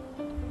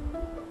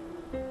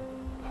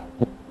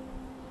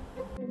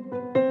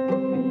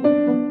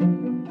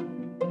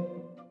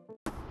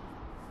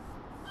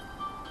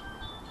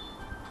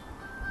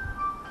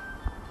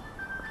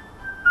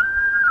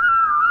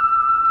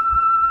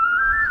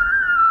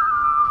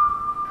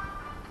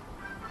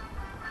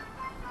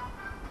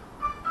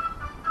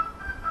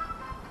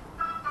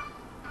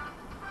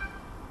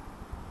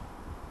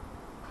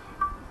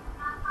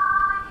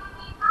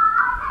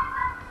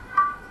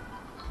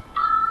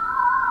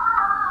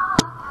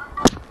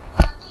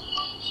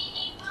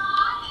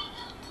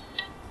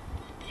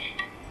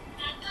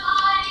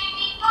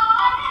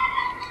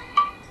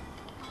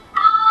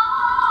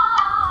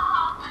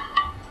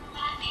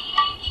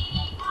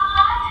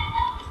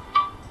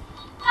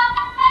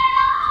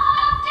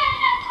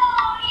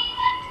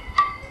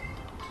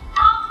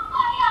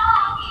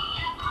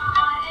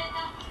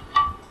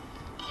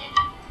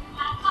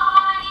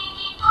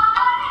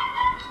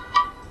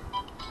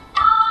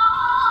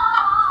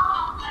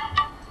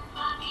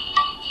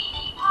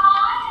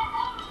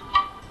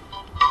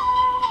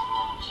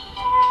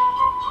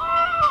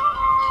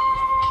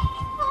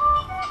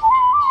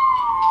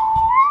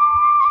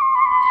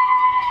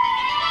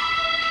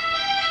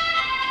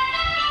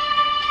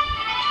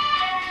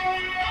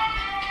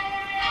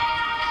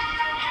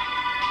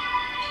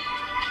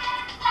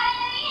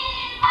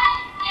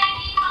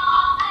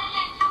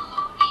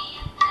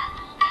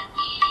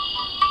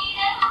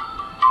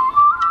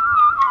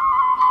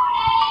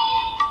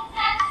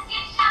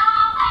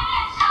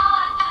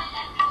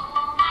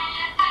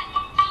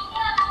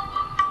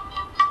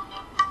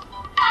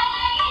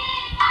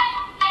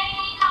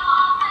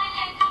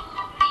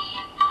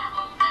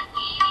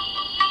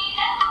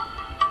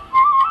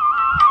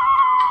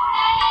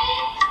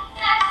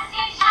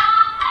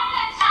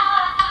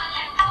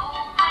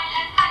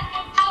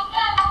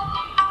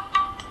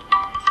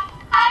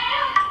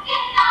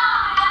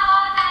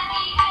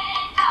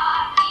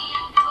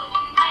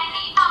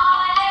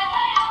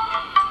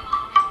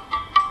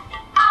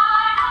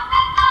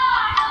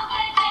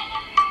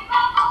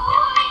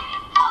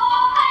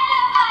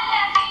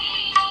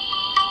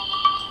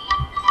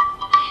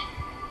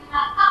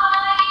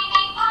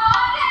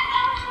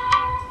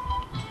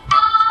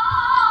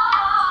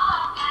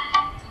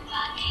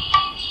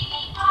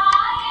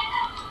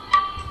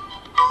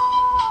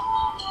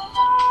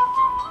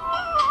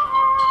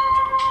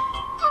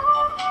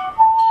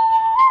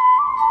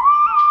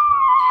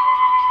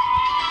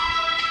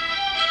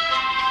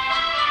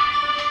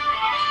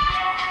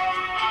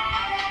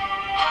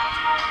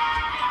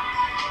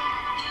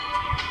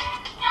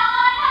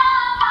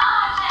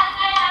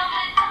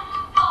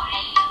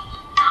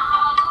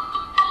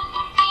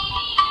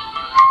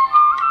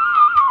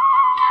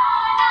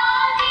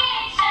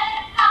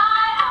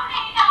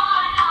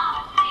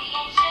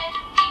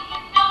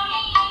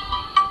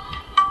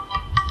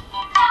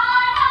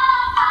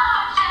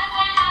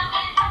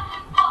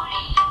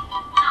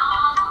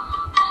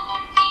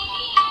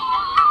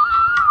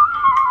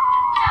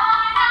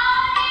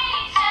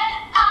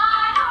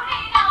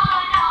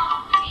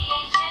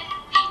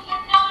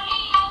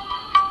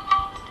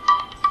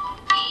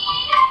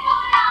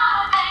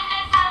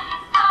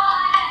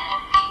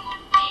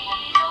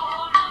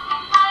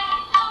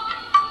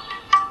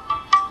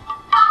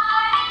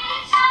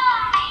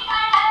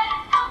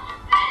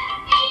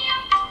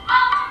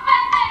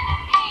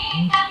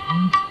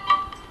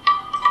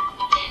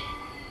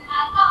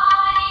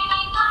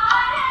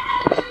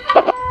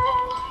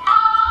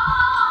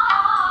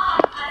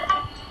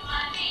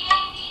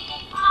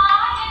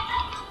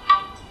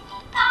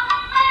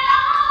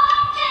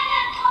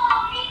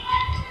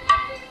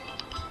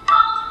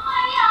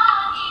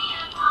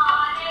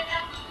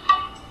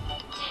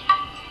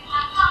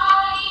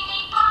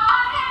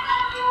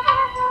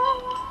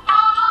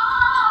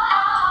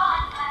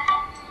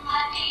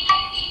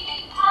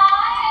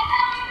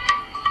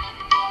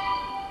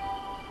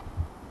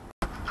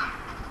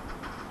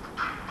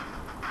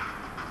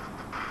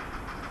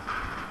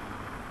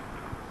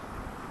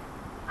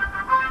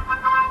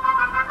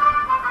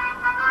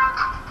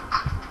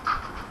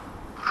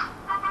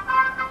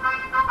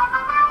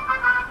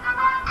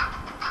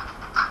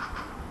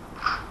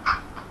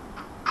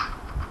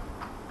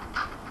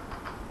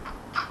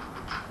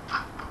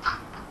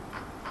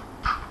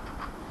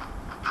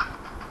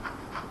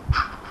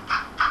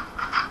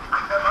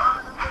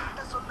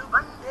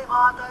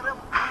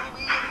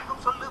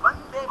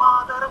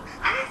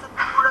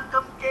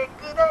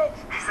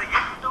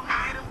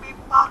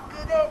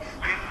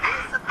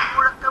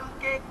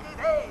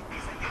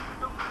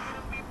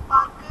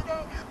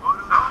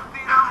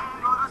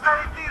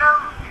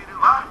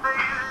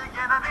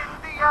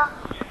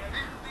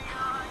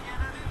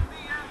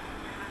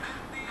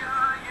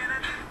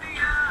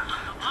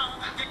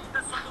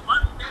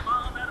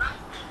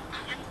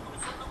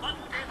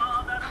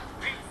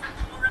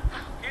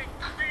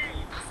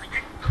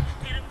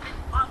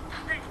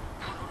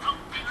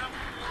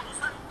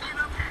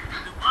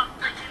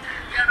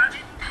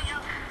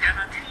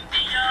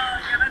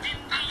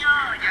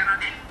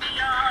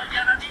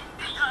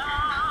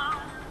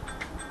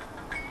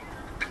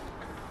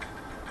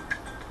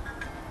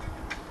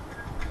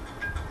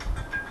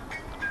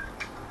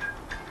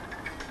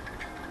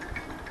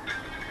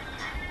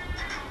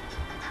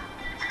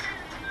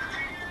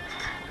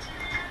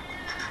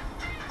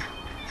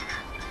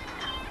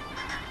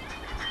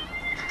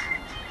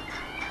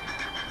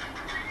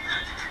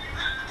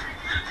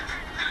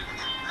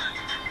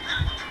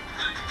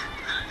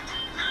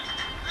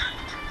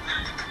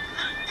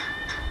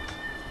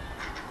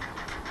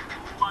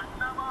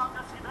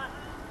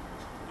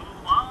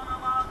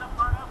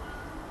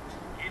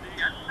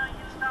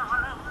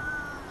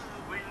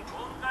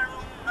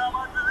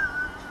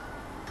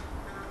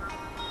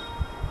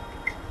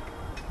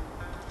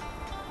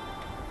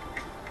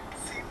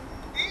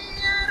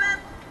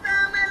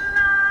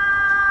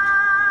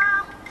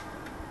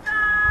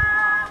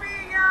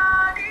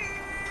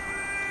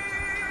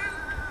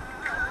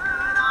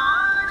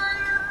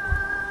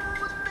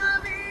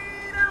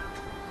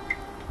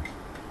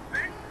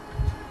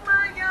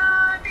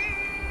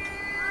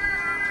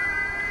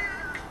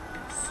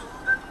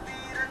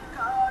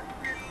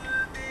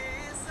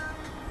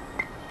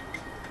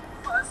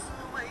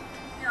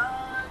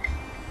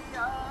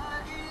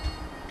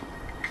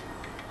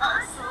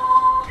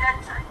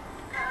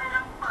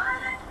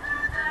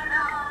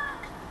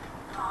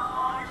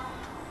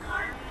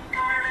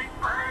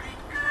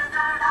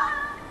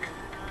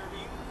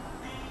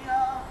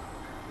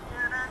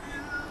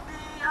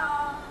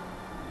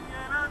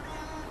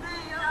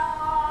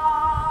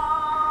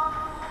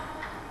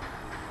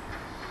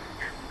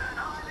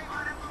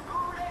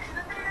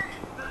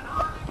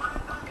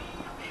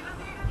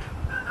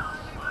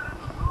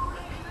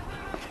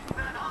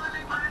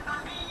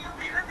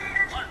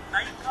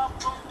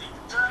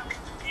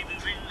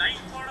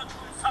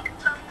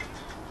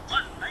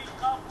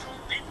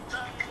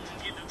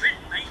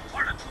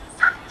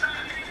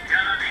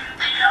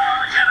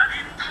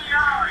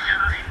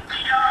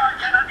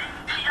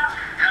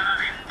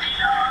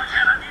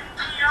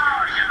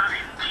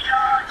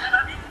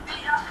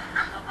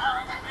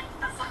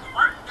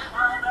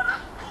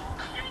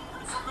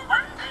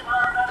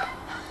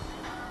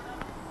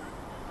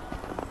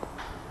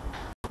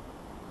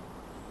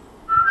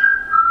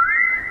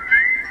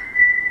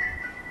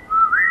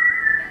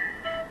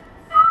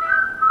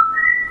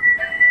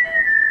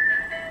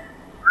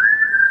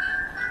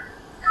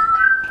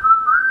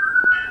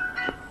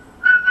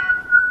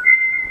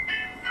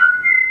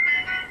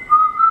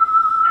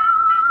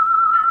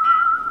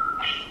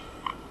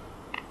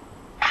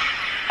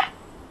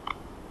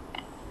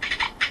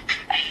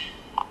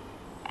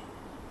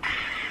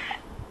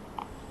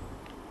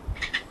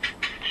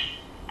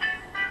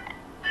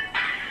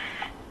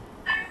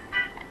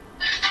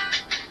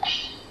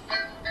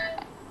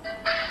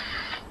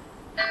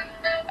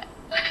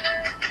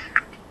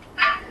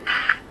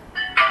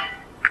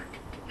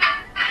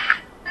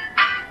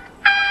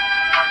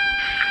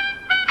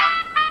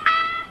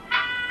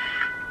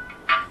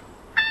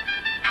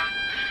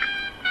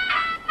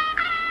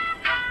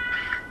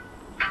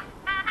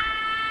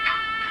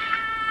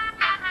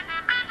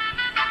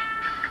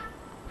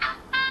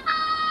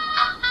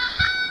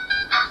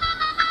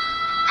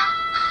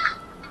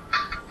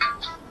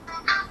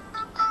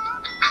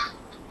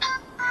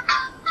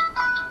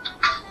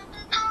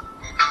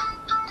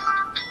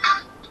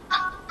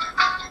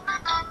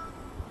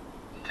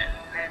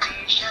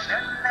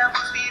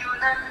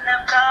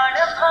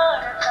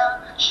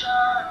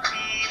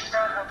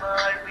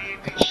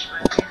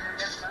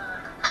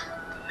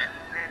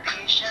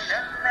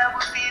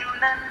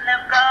 ನನ್ನ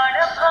ಪ್ರಾಣ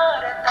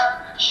ಭಾರತ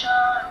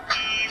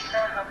ಶಾಂತಿ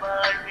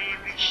ಸಹಬಾಳ್ವೆ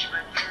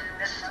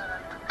ವಿಶ್ವಕ್ಕೆಲ್ಲ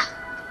ಸಾರು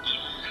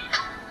ಇಲ್ಲಿ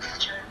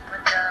ಜನ್ಮ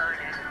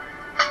ತಾಳಲು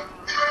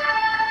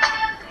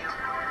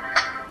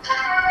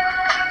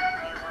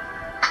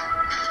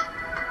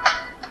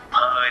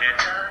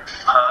ಭಾರತ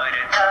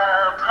ಭಾರತ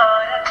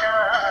ಭಾರತ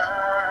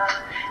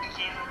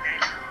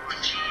ಎಂದಲೂ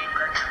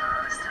ಜೀವನ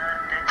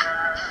ಸಾರ್ಥಕ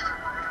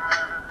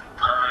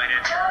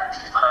ಭಾರತ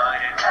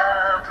ಭಾರತ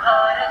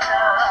ಭಾರತ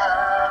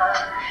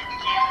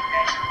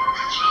ಎಂದಲೂ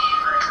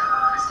ಜೀವನ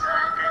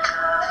ಸಾರ್ಥಕ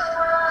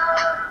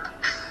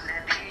ನನ್ನ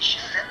ದೇಶ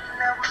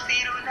ನನ್ನ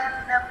ಉಸಿರು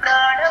ನನ್ನ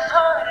ಪ್ರಾಣ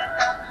ಭಾರತ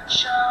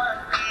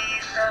ಶಾಂತಿ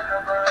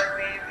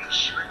ಸಹಬಾಳ್ವೆ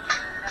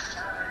ವಿಶ್ವಕ್ಕೆಲ್ಲ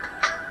ಸಾರ್ಥಕ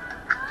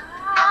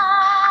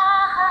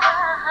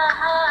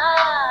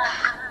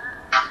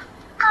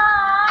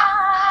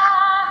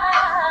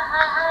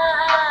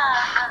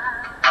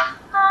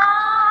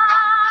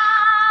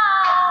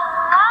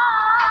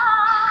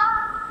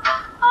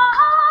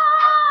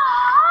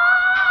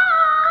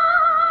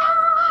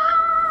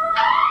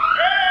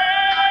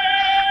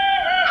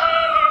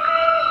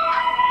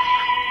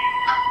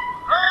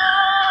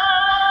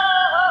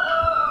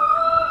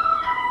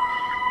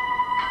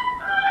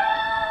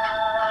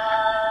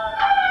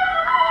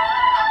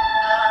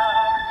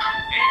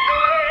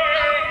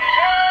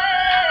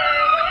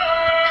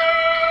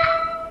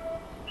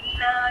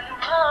ನಾನು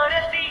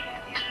ಭಾರತೀಯ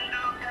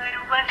ಎಂದು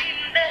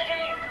ಗರ್ವದಿಂದ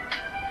ಹೇಳು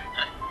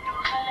ಹತ್ತು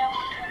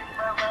ಹಲವು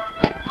ಧರ್ಮವ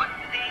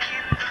ಒಂದೇ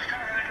ಎಂದು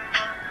ಕಾಣುವ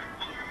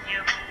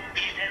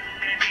ಪುಣ್ಯಭೂಮಿ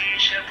ನನ್ನ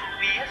ದೇಶ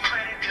ಭುವಿಯ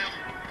ಸ್ವರ್ಗವು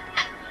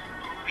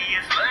ಭುವಿಯ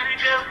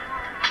ಸ್ವರ್ಗವು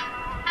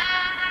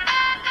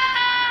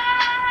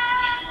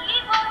ಇಲ್ಲಿ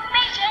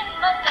ಒಮ್ಮೆ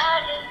ಜನ್ಮ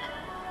ತಾಳಲು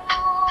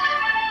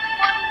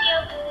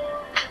ಪುಣ್ಯವು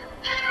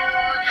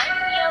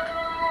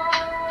ಧನ್ಯವು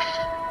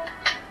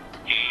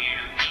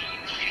ಹೇಳು ನೀನು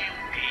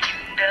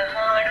ಹೆಮ್ಮೆಯಿಂದ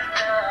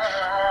ಹಾಡುತ್ತಾ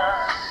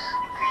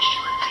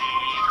ವಿಶ್ವಕ್ಕೆ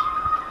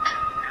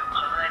ನನ್ನ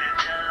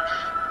ಭಾರತ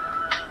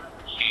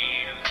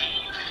ಹೇಳು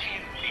ನೀನು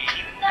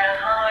ಹೆಮ್ಮೆಯಿಂದ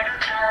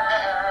ಹಾಡುತ್ತಾ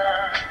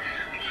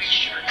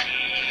ವಿಶ್ವಕ್ಕೆ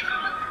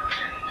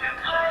ನನ್ನ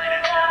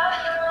ಭಾರತ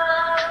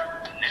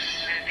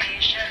ನನ್ನ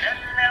ದೇಶ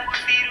ನನ್ನ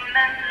ಉಸಿರು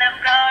ನನ್ನ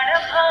ಪ್ರಾಣ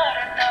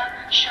ಭಾರತ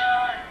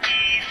ಶಾಂತಿ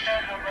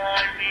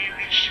ಸಹಬಾಳ್ವೆ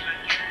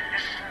ವಿಶ್ವಕ್ಕೆಲ್ಲ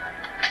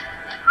ಸಾರ್ಥಕ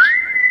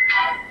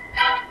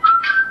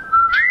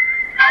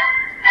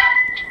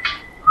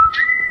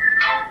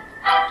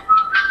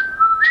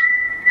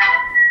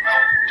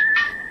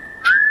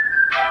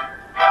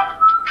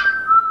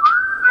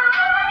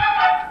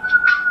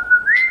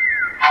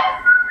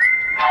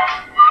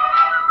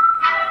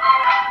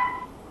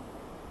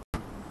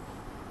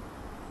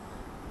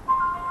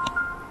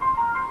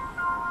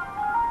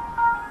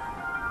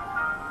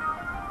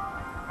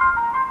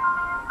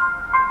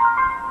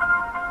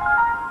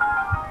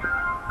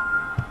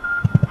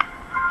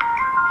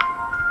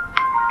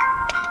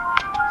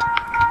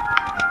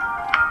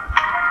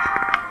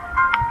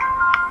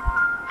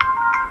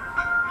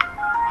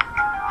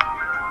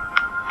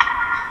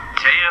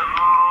ಜಯ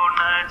ಹೋ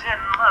ನ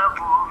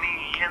ಜನ್ಮಭೂಮಿ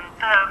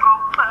ಎಂತ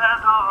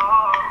ಗೊಪ್ಪದೋ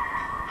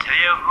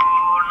ಜಯ ಹೋ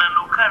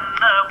ನನು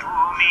ಕನ್ನ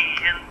ಭೂಮಿ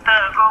ಎಂತ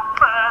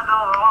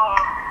ಗೊಪ್ಪದೋ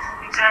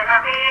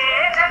ಜಗವೇ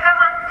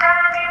ಜಗವಂತ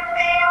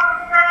ನಿಂದೆ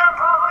ఉన్న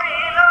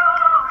భూమిలో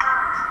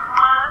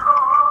మా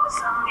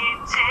కోసం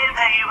ఇచ్చే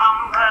దైవం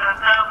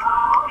భరత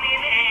భూమి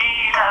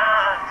లీలా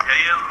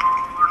జయ హో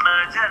న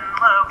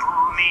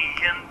జన్మభూమి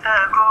ఎంత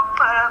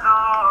గొప్పదో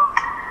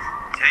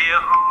జయ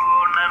హో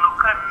నను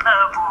కన్న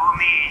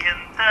భూమి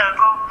ఎంత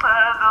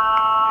గొప్పదో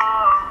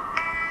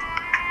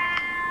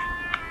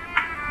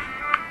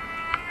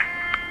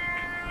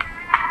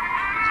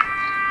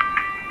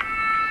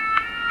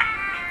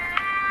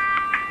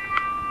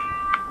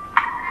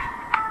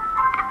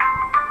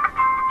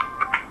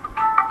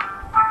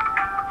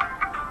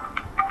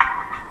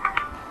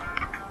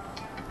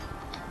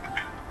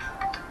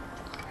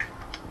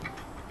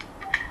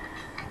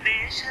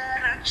ದೇಶ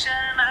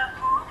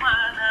ರಕ್ಷಣಕ್ಕೂ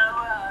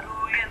ಮಾನವರು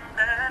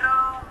ಎಂದರು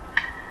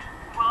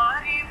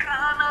ವಾರಿ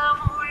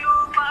ಪ್ರಾಣಮೂಲು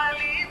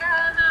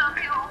ಬಲಿದಾನ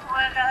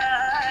ವ್ಯೂವಗ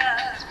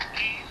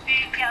ಕೀರ್ತಿ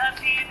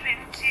ಖ್ಯಾತಿ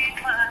పెంచి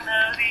మన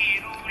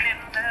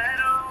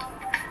వీరులెందరూ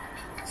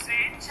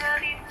స్వేచ్ఛ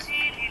నుంచి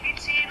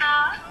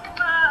నిలిచినారు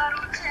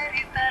వారు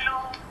చరితలో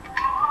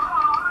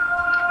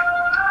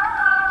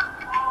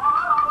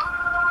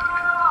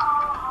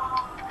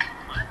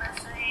మన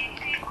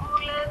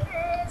సైనికుల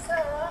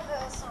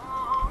దేశరసం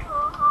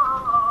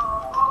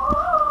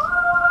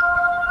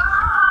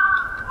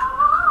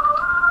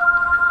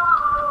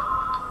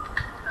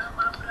తమ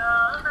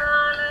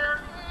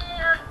ప్రాణాలనే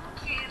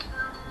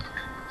అంకితం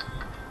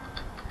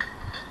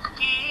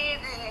ఈ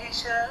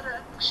దేశ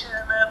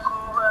రక్షణకు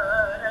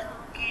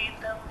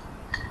వారంకితం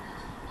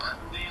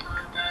వందే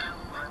మాతరం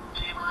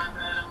వందే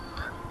మాతరం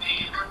వందే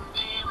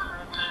వందే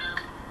మాతరం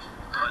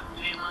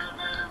వందే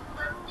మాతరం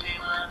వందే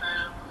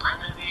మాతరం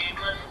మనదే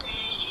వందే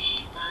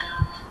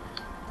ఈతరం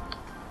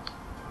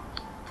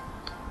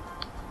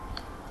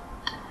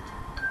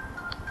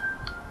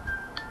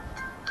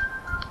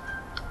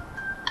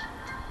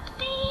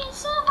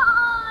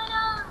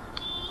దేశమారా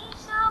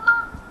దేశమా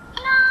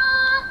నా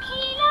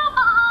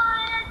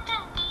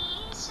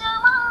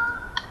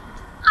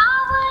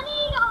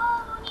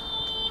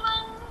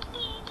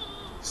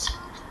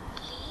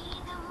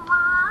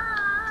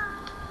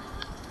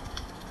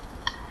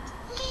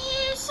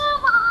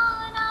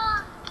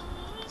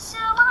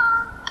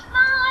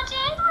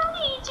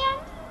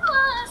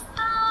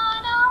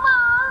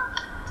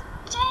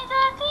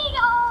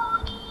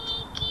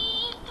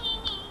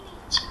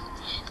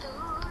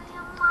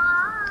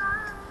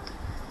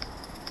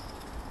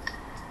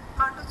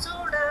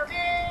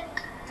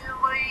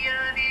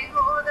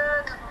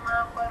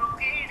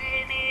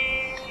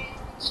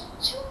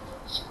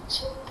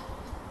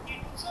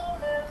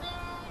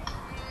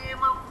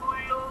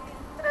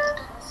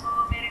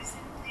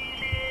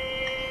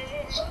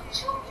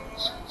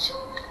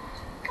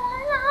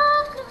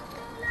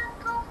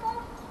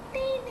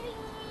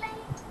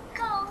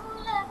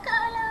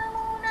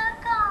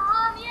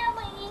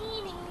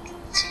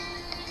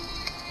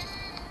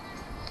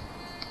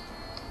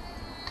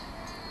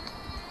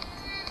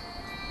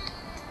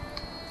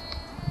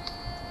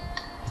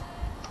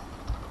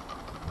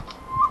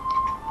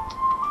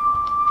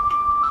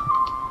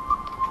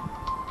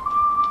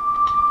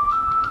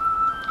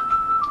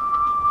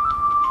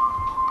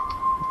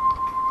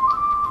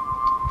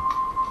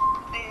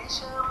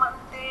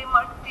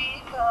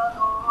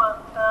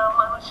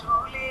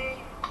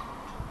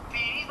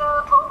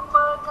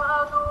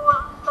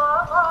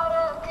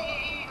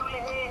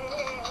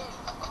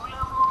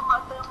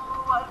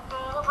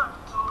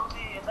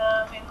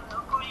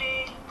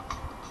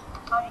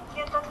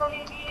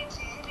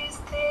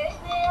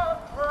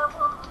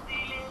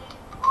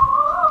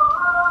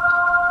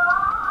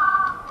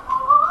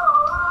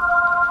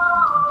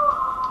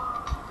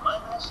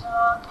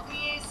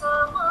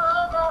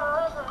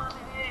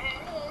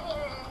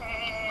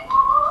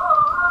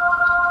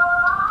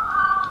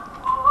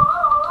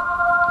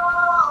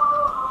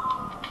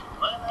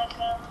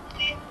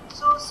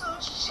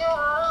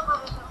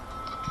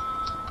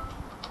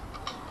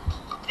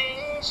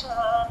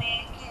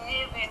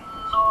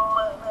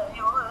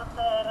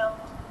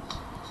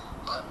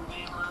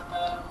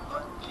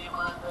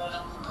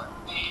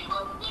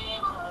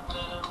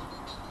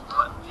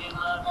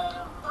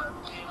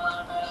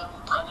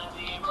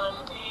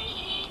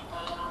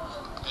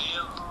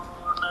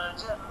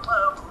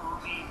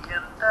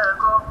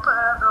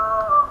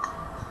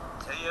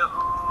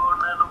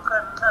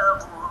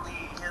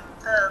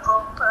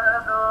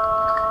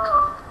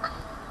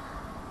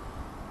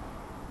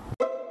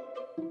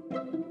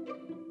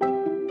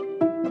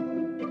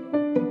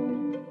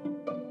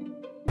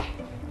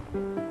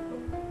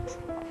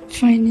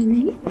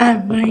finally,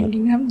 I'm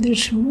winding up the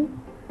show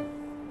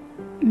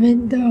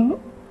with the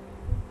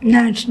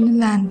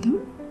national anthem.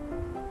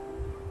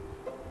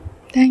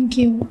 Thank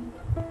you.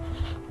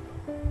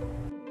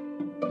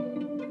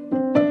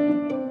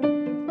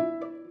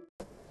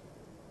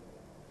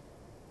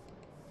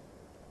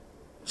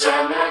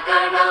 Jana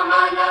Gana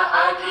मन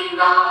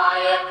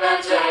अधिनायक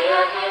जय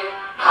हे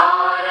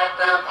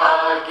भारत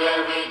भाग्य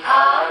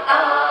विधाता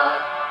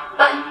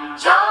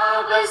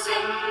पंजाब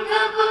सिंध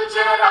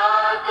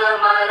गुजरात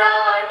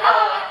मराठा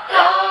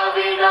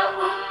द्राविड़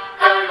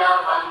उत्कल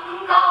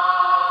गंगा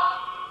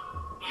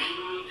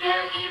विंध्य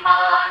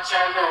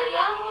हिमाचल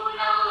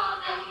यमुना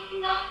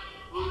गंगा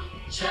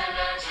उज्जल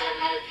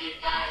जलधि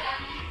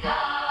तरंगा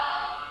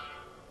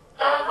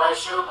तव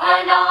शुभ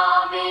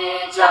नामे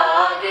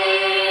जागे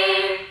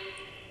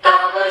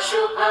तव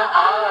शुभ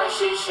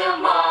आशीष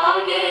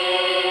मांगे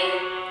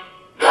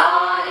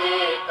गाहे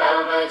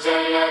तव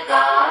जय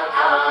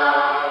गाथा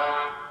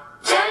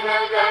जन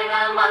गण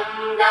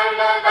मंगल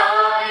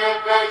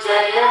दायक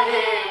जय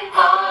हे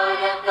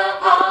भारत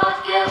भाग्य